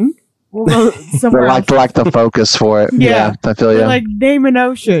game. We'll go somewhere else. Like the focus for it. Yeah, I feel you. Like name an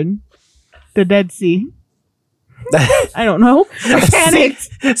ocean, the Dead Sea. I don't know. I panicked.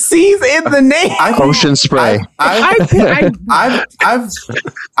 Seas in the name. Ocean spray.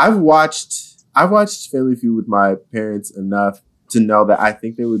 I've watched Family Feud with my parents enough to know that I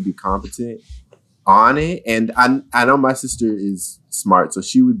think they would be competent on it, and I know my sister is smart, so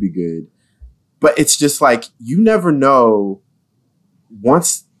she would be good. But it's just like you never know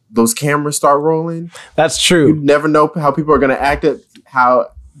once those cameras start rolling. That's true. You never know how people are going to act.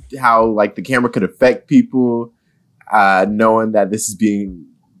 How like the camera could affect people, knowing that this is being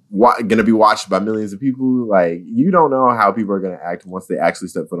going to be watched by millions of people. Like you don't know how people are going to act once they actually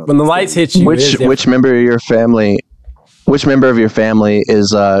step foot on. When the lights hit you, which member of your family? Which member of your family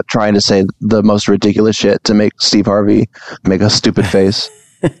is trying to say the most ridiculous shit to make Steve Harvey make a stupid face?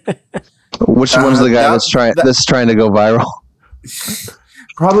 Which one's the guy that's trying to go viral?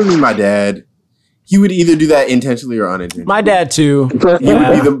 Probably my dad. He would either do that intentionally or unintentionally. My dad too.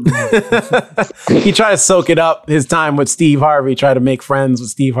 He tried to soak it up his time with Steve Harvey, try to make friends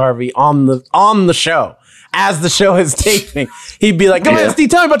with Steve Harvey on the show. As the show is taping, he'd be like, "Come on, Steve,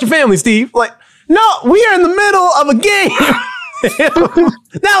 tell me about your family, Steve." Like, no, we are in the middle of a game.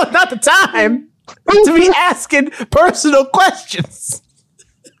 Now it's not the time to be asking personal questions.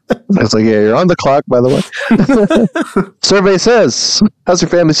 It's like, yeah, you're on the clock, by the way. Survey says, how's your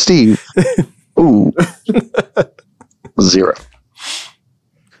family, Steve? Ooh. 0.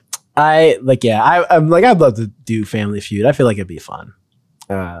 I'm like, I'd love to do Family Feud. I feel like it'd be fun.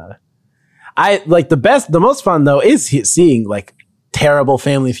 I like the most fun though is seeing like terrible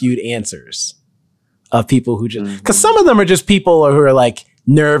Family Feud answers of people who just, because some of them are just people who are like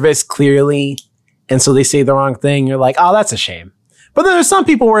nervous clearly, and so they say the wrong thing. You're like, oh, that's a shame. But then there's some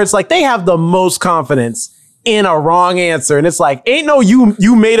people where it's like they have the most confidence in a wrong answer, and it's like, ain't no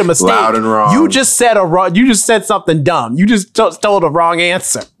you made a mistake. Loud and wrong. You just said something dumb. You just told a wrong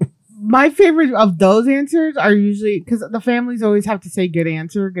answer. My favorite of those answers are usually, because the families always have to say good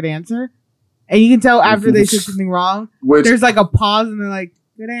answer. And you can tell after they said something wrong, there's like a pause and they're like,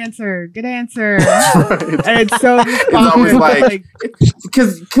 good answer. And it's so it's always like,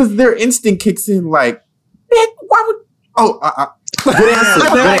 because their instinct kicks in like, why would, good answer.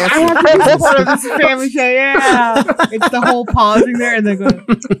 I have to be part of this family show. Yeah. It's the whole pausing there and then going,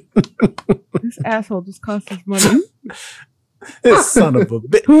 this asshole just cost us money. This son of a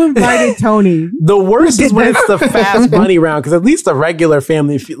bitch. Who invited Tony? The worst is when it's the fast money round, because at least the regular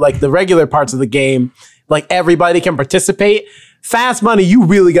family, like the regular parts of the game, like everybody can participate. Fast money, you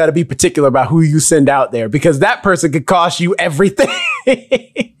really got to be particular about who you send out there, because that person could cost you everything.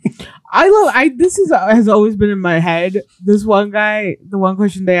 This has always been in my head. This one guy, the one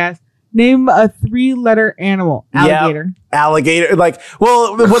question they asked, name a 3-letter animal. Alligator. Yep. Alligator. Like,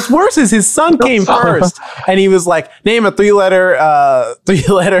 well, what's worse is his son came first, and he was like, name a 3-letter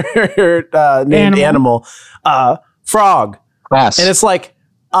named animal. Frog. Grass. And it's like,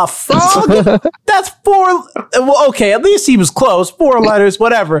 a frog? That's 4. Well, okay, at least he was close. 4 letters,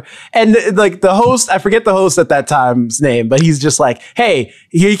 whatever. And like the host, I forget the host at that time's name, but he's just like, hey,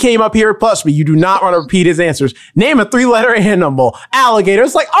 he came up here plus me. You do not want to repeat his answers. Name a 3-letter animal. Alligator.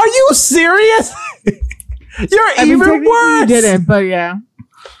 It's like, are you serious? Even worse. You didn't, but yeah.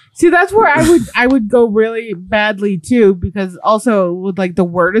 See, that's where I would go really badly too, because also with like the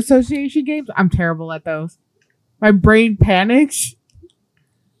word association games, I'm terrible at those. My brain panics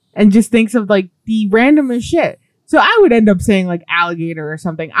and just thinks of like the randomest shit. So I would end up saying like alligator or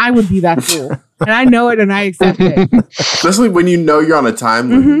something. I would be that fool. And I know it and I accept it. Especially when you know you're on a time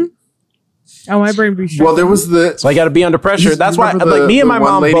limit. Mm-hmm. Oh, my brain be stressed. Well, there was so I got to be under pressure. That's why like me and my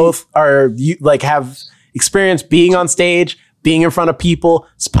mom both are like have experience being on stage, being in front of people,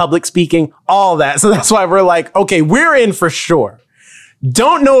 public speaking, all that. So that's why we're like, okay, we're in for sure.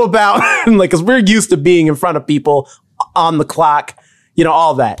 Don't know about like, because we're used to being in front of people on the clock. You know,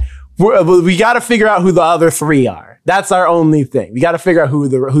 all that. We got to figure out who the other 3 are. That's our only thing. We got to figure out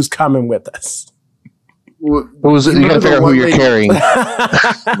who's coming with us. You got to figure out who you're carrying.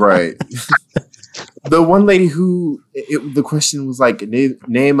 Right. The one lady who, the question was like,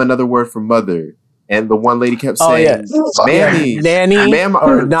 name another word for mother. And the one lady kept saying, mammy, nanny, ma'am,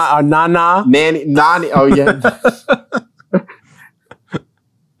 or nana. Nanny, nani. Oh, yeah.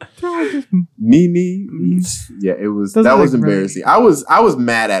 Nene. Yeah, it was. That was embarrassing. Really... I was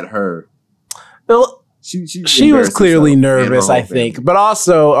mad at her. Well, she was clearly nervous, I think, but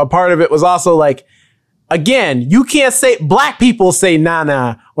also a part of it was also like, again, you can't say black people say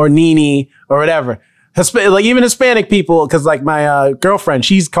nana or nini or whatever. Like even Hispanic people, because like my girlfriend,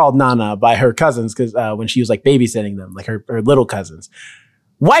 she's called nana by her cousins because when she was like babysitting them, like her little cousins.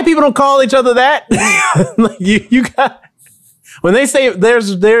 White people don't call each other that. Like you got when they say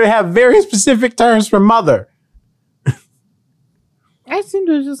they have very specific terms for mother. I assumed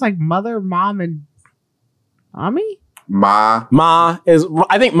it was just like mother, mom, and mommy. Ma is.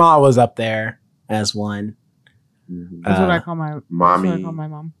 I think ma was up there as one. That's what I call my mommy. That's what I call my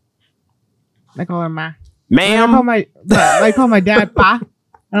mom. I call her ma. Ma'am. I call my dad pa,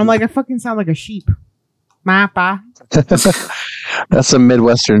 and I'm like, I fucking sound like a sheep. Ma pa. That's some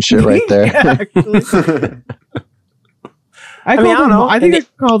Midwestern shit right there. Yeah, I don't know. I think I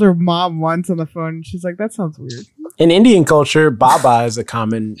called her mom once on the phone, and she's like, "That sounds weird." In Indian culture, baba is a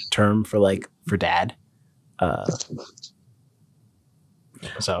common term for dad.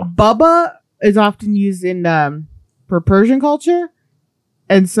 So Bubba is often used in for Persian culture,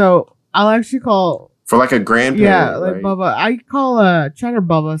 and so I'll actually call for like a grandparent. Yeah, like right? Bubba. I call Cheddar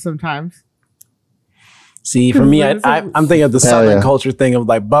Bubba sometimes. See, for me, I'm thinking of the Southern culture thing of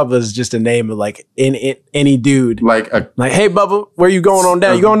like Bubba's just a name of like any dude. Like hey Bubba, where you going on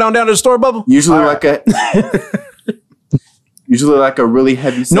down? You going down to the store, Bubba? Usually usually like a really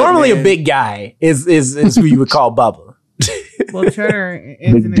heavy set normally man. A big guy is who you would call Bubba. Well, Cheddar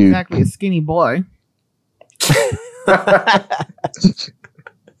isn't exactly a skinny boy.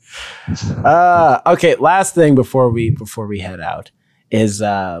 Okay, last thing before we head out is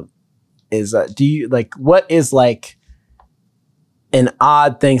do you like what is like an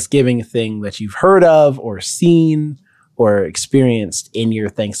odd Thanksgiving thing that you've heard of or seen or experienced in your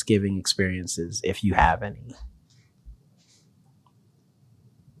Thanksgiving experiences, if you have any?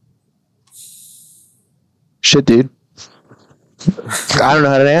 Shit, dude. I don't know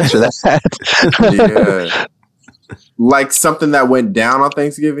how to answer that. Yeah. Like something that went down on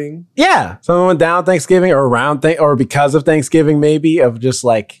Thanksgiving? Yeah. Something went down on Thanksgiving or around or because of Thanksgiving, maybe, of just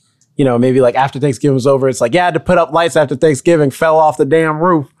like, you know, maybe like after Thanksgiving was over, it's like, yeah, I had to put up lights after Thanksgiving, fell off the damn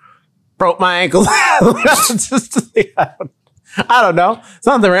roof, broke my ankle. I don't know.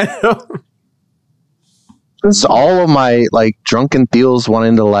 Something random. It's all of my like drunken feels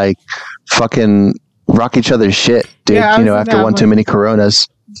wanting to like fucking rock each other's shit, dude. Yeah, after one too many Coronas.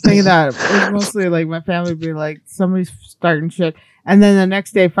 Saying that it's mostly like my family would be like, somebody's starting shit, and then the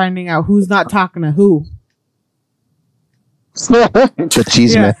next day finding out who's not talking to who. The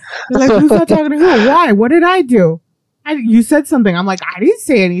cheese man. They're like, who's not talking to who? Why? What did I do? You said something. I'm like, I didn't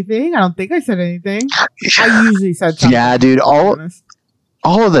say anything. I don't think I said anything. I usually said something. Yeah, dude.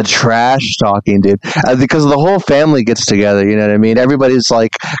 All of the trash talking, dude, because the whole family gets together. You know what I mean? Everybody's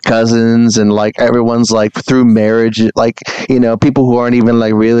like cousins, and like everyone's like through marriage, like, you know, people who aren't even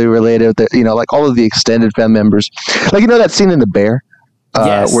like really related. You know, like all of the extended family members. Like, you know that scene in The Bear,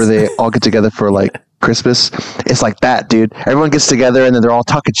 yes, where they all get together for like Christmas. It's like that, dude. Everyone gets together and then they're all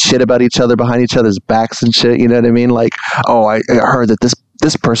talking shit about each other behind each other's backs and shit. You know what I mean? Like, oh, I heard that this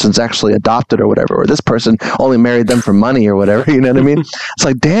person's actually adopted or whatever, or this person only married them for money or whatever. You know what I mean? It's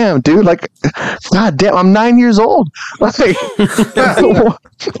like, damn, dude. Like, god damn, I'm 9 years old. Like, why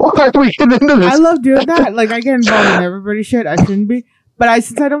are we getting into this? I love doing that. Like, I get involved in everybody's shit. I shouldn't be, but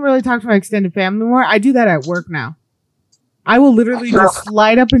since I don't really talk to my extended family more, I do that at work now. I will literally just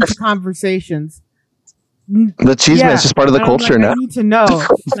slide up into conversations. The cheese man is just part of the culture now. I need to know,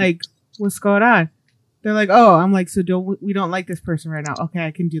 like, what's going on. They're like, oh, I'm like, so we don't like this person right now. Okay, I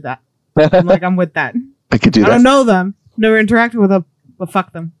can do that. I'm like, I'm with that. I could do that. I don't know them, never interacted with them, but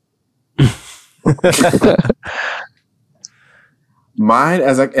fuck them. Mine,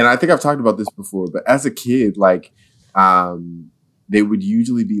 and I think I've talked about this before, but as a kid, like, they would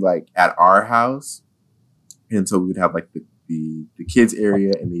usually be like at our house, and so we would have like the kids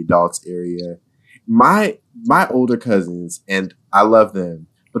area and the adults area. My older cousins, and I love them,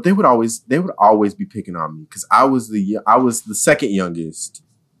 but they would always be picking on me because I was the second youngest,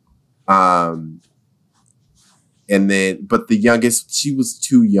 and then but the youngest, she was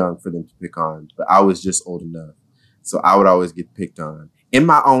too young for them to pick on, but I was just old enough, so I would always get picked on in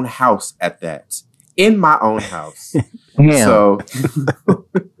my own house at that. In my own house. Damn. So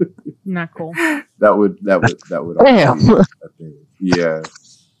not cool. That would Damn. Be a thing. Yeah.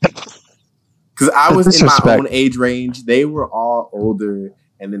 Because I was in my own age range. They were all older,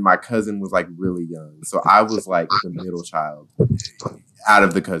 and then my cousin was like really young. So I was like the middle child out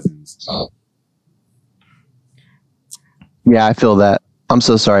of the cousins. Yeah, I feel that. I'm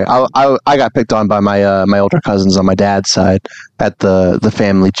so sorry. I got picked on by my older cousins on my dad's side at the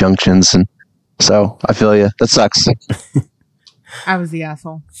family junctions, and so I feel you. That sucks. I was the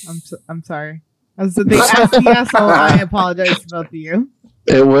asshole. I'm sorry. I was the asshole. I apologize to both of you.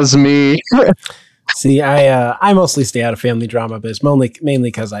 It was me. See, I mostly stay out of family drama, but it's mainly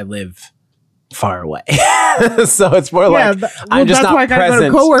because I live far away. So it's more I'm just not present. That's why I gotta go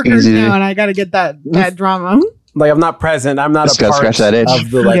to coworkers now, and I gotta get that drama. Like I'm not present. I'm not a part of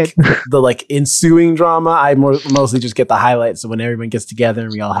the ensuing drama. I mostly just get the highlights of when everyone gets together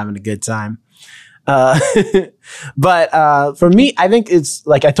and we all having a good time. But for me, I think it's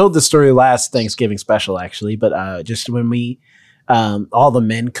like I told this story last Thanksgiving special actually, but just when we all the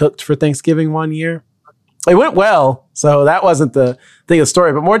men cooked for Thanksgiving one year, it went well. So that wasn't the thing of the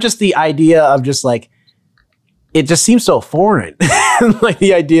story, but more just the idea of just like it just seems so foreign. Like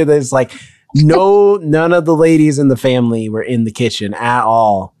the idea that it's like none of the ladies in the family were in the kitchen at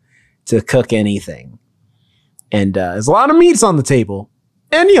all to cook anything. And there's a lot of meats on the table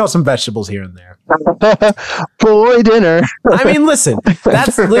and, some vegetables here and there. Boy dinner. I mean, listen,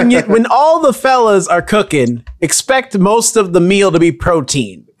 that's when all the fellas are cooking, expect most of the meal to be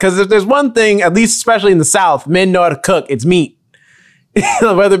protein. Because if there's one thing, at least especially in the South, men know how to cook, it's meat.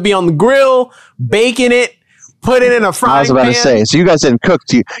 Whether it be on the grill, baking it, put it in a frying pan. I was about to say, so you guys didn't cook,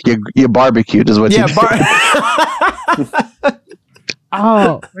 you barbecued is what you did.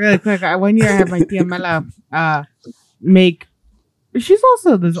 Oh, really quick. One year I had my tia Mela make... She's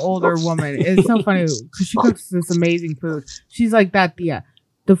also this older woman. It's so funny because she cooks this amazing food. She's like that tia.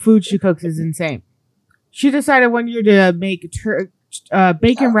 The food she cooks is insane. She decided one year to make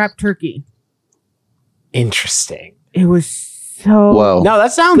bacon wrapped turkey. Interesting. It was so... Whoa. No,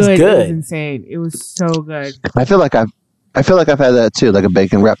 that sounds good. It was insane. It was so good. I feel like I've had that too, like a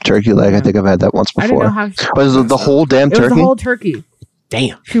bacon wrapped turkey leg. I think I've had that once before. I don't know how was it the whole damn turkey? It was the whole turkey.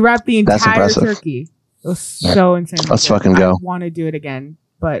 Damn. She wrapped the entire turkey. It was so insane. Let's fucking go. I want to do it again,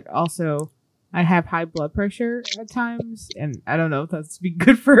 but also I have high blood pressure at times, and I don't know if that's be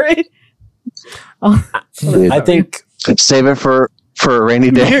good for it. I think save it for a rainy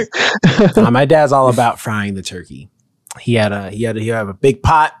day. My dad's all about frying the turkey. He had a big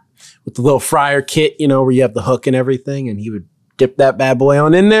pot with the little fryer kit, where you have the hook and everything, and he would dip that bad boy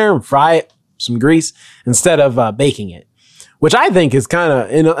on in there and fry it, some grease, instead of baking it. Which I think is kind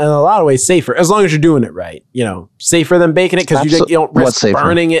of, in a lot of ways, safer, as long as you're doing it right. Safer than baking it, because you don't risk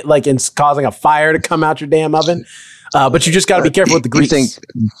burning it, like, and causing a fire to come out your damn oven. But you just got to be careful with the grease.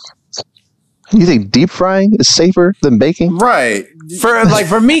 You think deep frying is safer than baking? Right.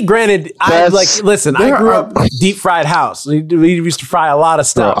 For me, granted, I grew up deep fried house. We used to fry a lot of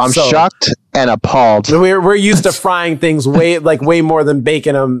stuff. I'm shocked and appalled. We're used to frying things way more than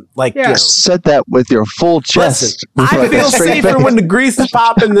baking them. Said that with your full chest. Listen, I feel safer when the grease is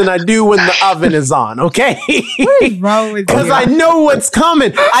popping than I do when the oven is on. Okay. What is wrong with you? Because I know what's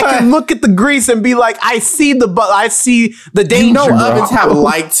coming. I can look at the grease and be like, I see the danger. Ovens have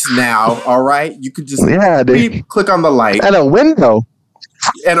lights now. All right. You could just click on the light and a window.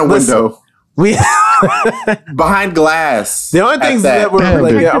 We behind glass. The only things that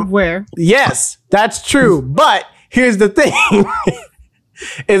were where? Yes, that's true. But here's the thing: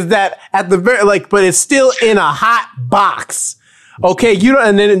 is that at the very but it's still in a hot box. Okay,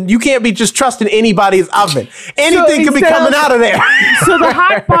 you can't be just trusting anybody's oven. Anything could be coming out of there. So the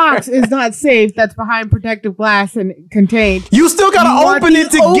hot box is not safe. That's behind protective glass and contained. You still gotta open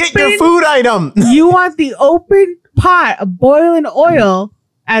it to get your food item. You want the open pot of boiling oil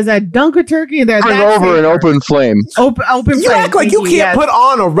as a dunk of turkey in there. Bring over an open flame. Open flame. You act like you can't put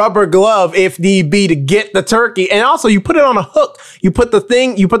on a rubber glove if need be to get the turkey, and also you put it on a hook. You put the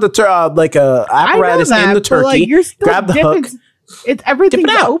apparatus in the turkey. You're still grab the hook. It's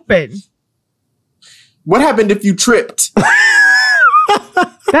everything's open. What happened if you tripped?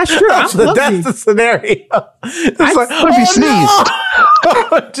 That's true. That's the scenario. It's like, what if you sneezed?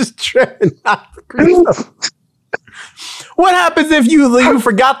 No! Just tripping out the grease. What happens if you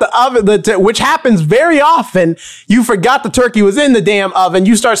forgot the oven, which happens very often? You forgot the turkey was in the damn oven.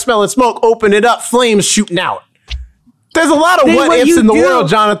 You start smelling smoke, open it up, flames shooting out. There's a lot of what ifs in the world,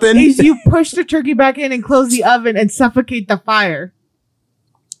 Jonathan. Is you push the turkey back in and close the oven and suffocate the fire.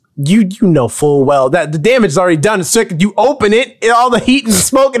 You know full well that the damage is already done. So you open it, all the heat and the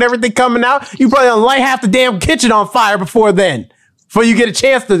smoke and everything coming out. You probably gonna light half the damn kitchen on fire before you get a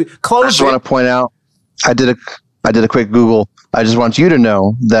chance to close it. I just want to point out, I did a quick Google. I just want you to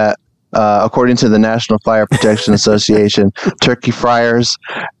know that according to the National Fire Protection Association, turkey fryers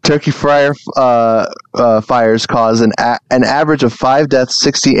turkey fires cause an average of 5 deaths,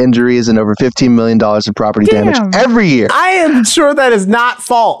 60 injuries, and over $15 million in property damage every year. I am sure that is not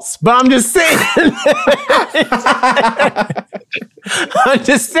false, but I'm just saying. I'm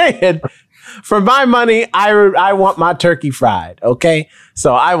just saying. For my money, I want my turkey fried. Okay,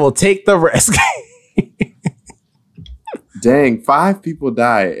 so I will take the risk. Dang, 5 people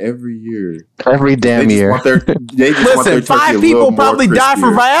die every year. Every damn year. Listen, 5 people probably die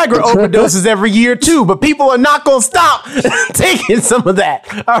from Viagra overdoses every year too, but people are not going to stop taking some of that.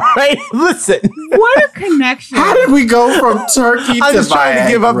 All right? Listen. What a connection. How did we go from turkey to I'm just trying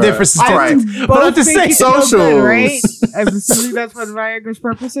to give up different statistics. Right. But I'm just saying socials. Good, right? I'm assuming that's what Viagra's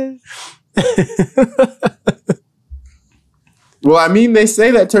purpose is. Well, I mean, they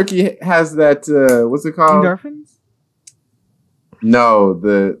say that turkey has that, what's it called? Endorphins? No,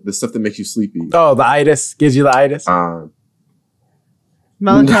 the stuff that makes you sleepy. Oh, the itis gives you the itis. Melatonin?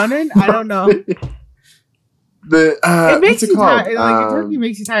 I don't know. It makes you tired. Like a turkey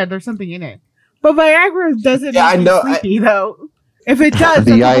makes you tired. There's something in it, but Viagra doesn't make you sleepy though. If it does, that's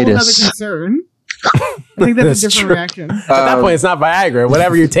a whole other concern. I think that's a different reaction. At that point, it's not Viagra.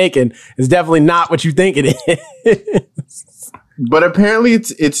 Whatever you're taking is definitely not what you think it is. But apparently,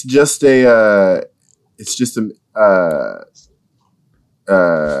 it's just a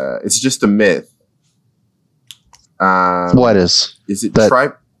myth. What is? Is it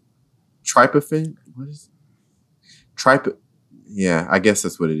tryptophan? What is it? Yeah, I guess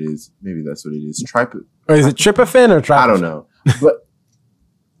that's what it is. Maybe that's what it is. Or is it tryptophan or tryptophan? I don't know, but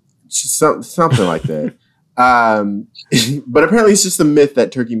something like that. But apparently, it's just a myth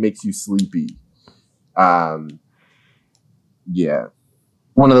that turkey makes you sleepy. Yeah,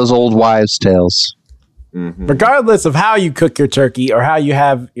 one of those old wives' tales. Mm-hmm. Regardless of how you cook your turkey or how you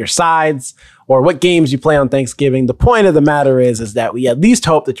have your sides or what games you play on Thanksgiving, the point of the matter is that we at least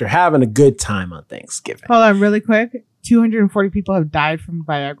hope that you're having a good time on Thanksgiving. Hold on really quick. 240 people have died from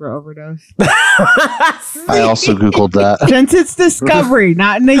Viagra overdose. I also Googled that. Since its discovery,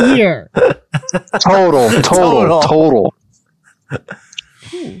 not in a year. Total.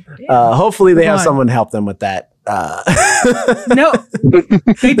 Hopefully they have someone help them with that. No,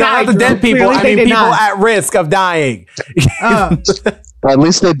 they died. Not the dead people. I mean, people at risk of dying. At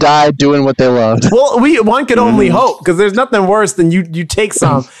least they died doing what they loved. Well, one could only hope, because there's nothing worse than you take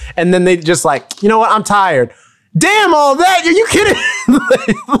some and then they just like, you know what? I'm tired. Damn all that! Are you kidding?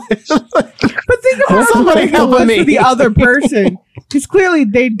 But think about somebody helping me. The other person, because clearly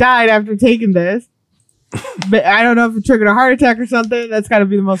they died after taking this. But I don't know if it triggered a heart attack or something. That's got to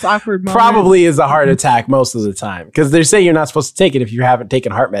be the most awkward moment. Probably is a heart attack most of the time, because they say you're not supposed to take it if you haven't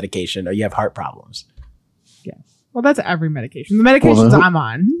taken heart medication or you have heart problems. Yeah. Well, that's every medication. The medications I'm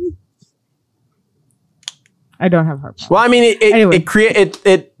on. I don't have heart problems. Well, I mean,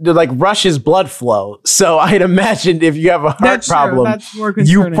 it like rushes blood flow. So I'd imagine if you have a heart problem,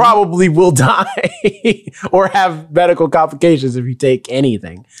 you probably will die or have medical complications if you take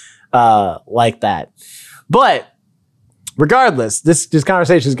anything like that. But regardless, this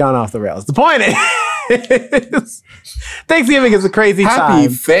conversation has gone off the rails. The point is, Thanksgiving is a crazy time.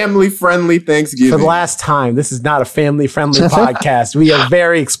 Happy family-friendly Thanksgiving. For the last time, this is not a family-friendly podcast. We are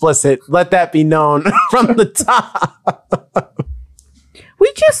very explicit. Let that be known from the top.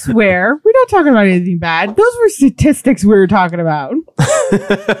 We just swear. We're not talking about anything bad. Those were statistics we were talking about.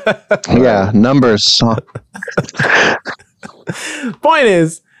 Yeah, numbers. Point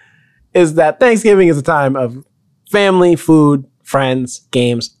is that Thanksgiving is a time of family, food, friends,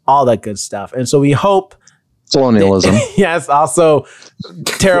 games, all that good stuff. And so we hope colonialism. Yes, also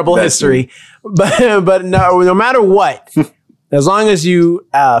terrible history. But no matter what, as long as you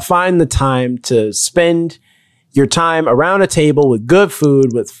find the time to spend your time around a table with good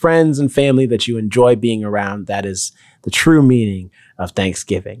food, with friends and family that you enjoy being around, that is the true meaning of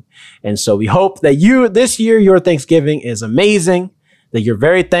Thanksgiving. And so we hope that this year, your Thanksgiving is amazing, that you're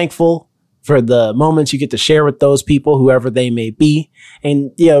very thankful for the moments you get to share with those people, whoever they may be.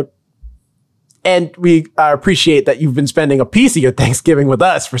 And, and we appreciate that you've been spending a piece of your Thanksgiving with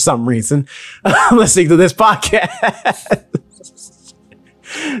us for some reason, listening to this podcast.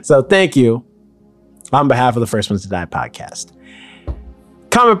 So thank you on behalf of the First Ones to Die podcast.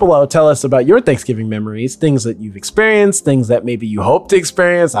 Comment below. Tell us about your Thanksgiving memories, things that you've experienced, things that maybe you hope to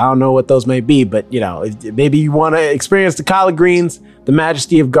experience. I don't know what those may be, but maybe you want to experience the collard greens, the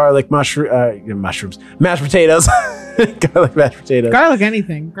majesty of garlic mushrooms, mashed potatoes, garlic mashed potatoes, garlic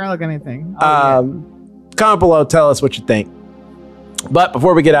anything. Comment below. Tell us what you think. But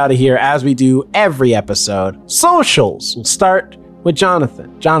before we get out of here, as we do every episode, socials. We'll start with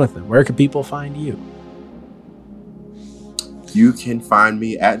Jonathan. Jonathan, where can people find you? You can find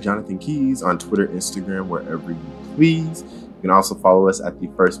me at Jonathan Keys on Twitter, Instagram, wherever you please. You can also follow us at The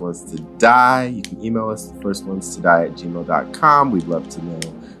First Ones to Die. You can email us, thefirstones2die@gmail.com. We'd love to know,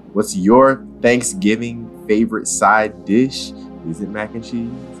 what's your Thanksgiving favorite side dish? Is it mac and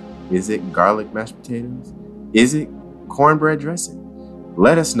cheese? Is it garlic mashed potatoes? Is it cornbread dressing?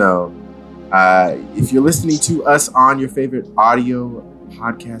 Let us know. If you're listening to us on your favorite audio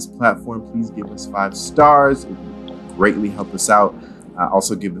podcast platform, please give us 5 stars. It would greatly help us out.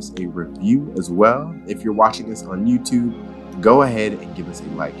 Also give us a review as well. If you're watching us on YouTube, go ahead and give us a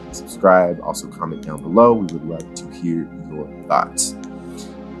like and subscribe. Also comment down below. We would love to hear your thoughts.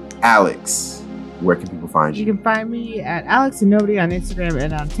 Alex, where can people find you? You can find me at Alex and Nobody on Instagram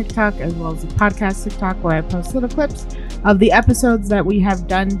and on TikTok, as well as the podcast TikTok, where I post little clips of the episodes that we have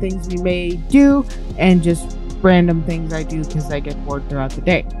done, things we may do, and just random things I do because I get bored throughout the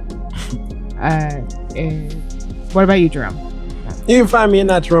day. And what about you, Jerome? You can find me at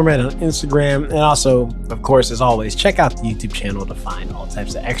Not Jerome Red on Instagram. And also, of course, as always, check out the YouTube channel to find all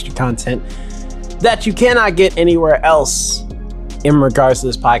types of extra content that you cannot get anywhere else in regards to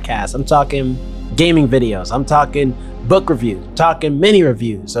this podcast. I'm talking gaming videos. I'm talking book reviews. I'm talking mini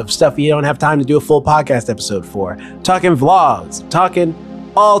reviews of stuff you don't have time to do a full podcast episode for. I'm talking vlogs. I'm talking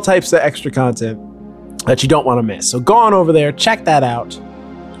all types of extra content that you don't want to miss. So go on over there, check that out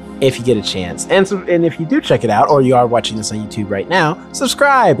if you get a chance. And if you do check it out, or you are watching this on YouTube right now,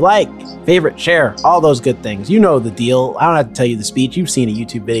 subscribe, like, favorite, share, all those good things. You know the deal. I don't have to tell you the speech. You've seen a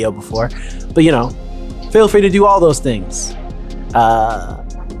YouTube video before. But, feel free to do all those things.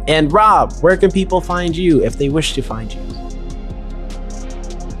 And Rob, where can people find you if they wish to find you?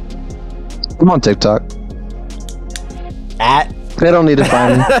 I'm on TikTok. They don't need to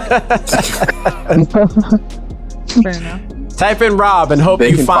find me. Fair enough. Type in Rob and hope They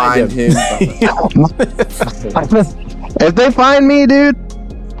you can find him. If they find me, dude,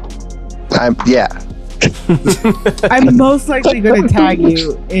 yeah. I'm most likely going to tag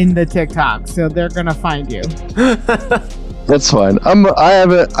you in the TikTok, so they're going to find you. That's fine. I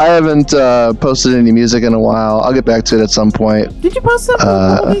haven't posted any music in a while. I'll get back to it at some point. Did you post something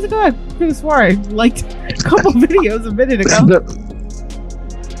a couple days ago? I could have swore I liked a couple videos a minute ago.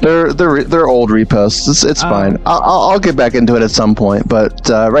 They're old reposts. It's fine. I'll get back into it at some point. But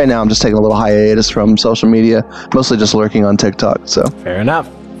right now I'm just taking a little hiatus from social media, mostly just lurking on TikTok. So Fair enough.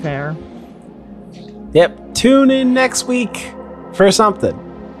 Fair. Yep. Tune in next week for something.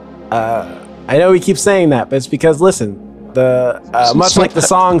 I know we keep saying that, but it's because, listen, much like the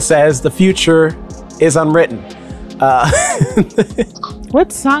song says, the future is unwritten.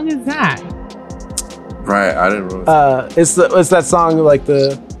 What song is that? Right, I didn't really. It's that song like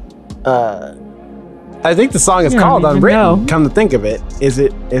the. I think the song is called Unwritten. Come to think of it, is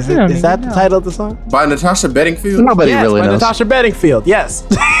that the title of the song? By Natasha Bedingfield? Nobody really knows. Natasha Bedingfield, yes.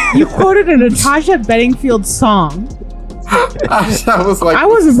 You quoted a Natasha Bedingfield song. I was like, I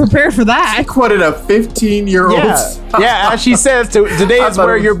wasn't prepared for that. I quoted a 15-year-old. Yeah, as she says, today is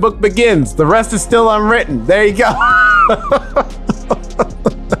where your book begins. The rest is still unwritten. There you go.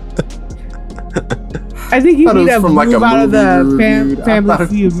 I think you need to move out of the Family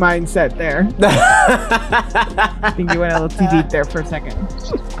Feud mindset there. I think you went a little too deep there for a second.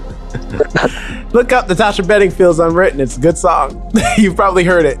 Look up Natasha Bedingfield's Unwritten. It's a good song. You've probably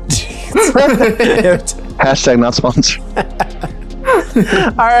heard it. Hashtag not sponsored.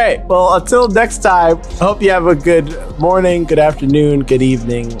 All right. Well, until next time, I hope you have a good morning, good afternoon, good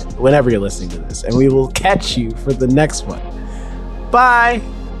evening, whenever you're listening to this. And we will catch you for the next one. Bye.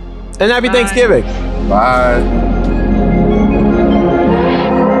 And happy Thanksgiving. Bye.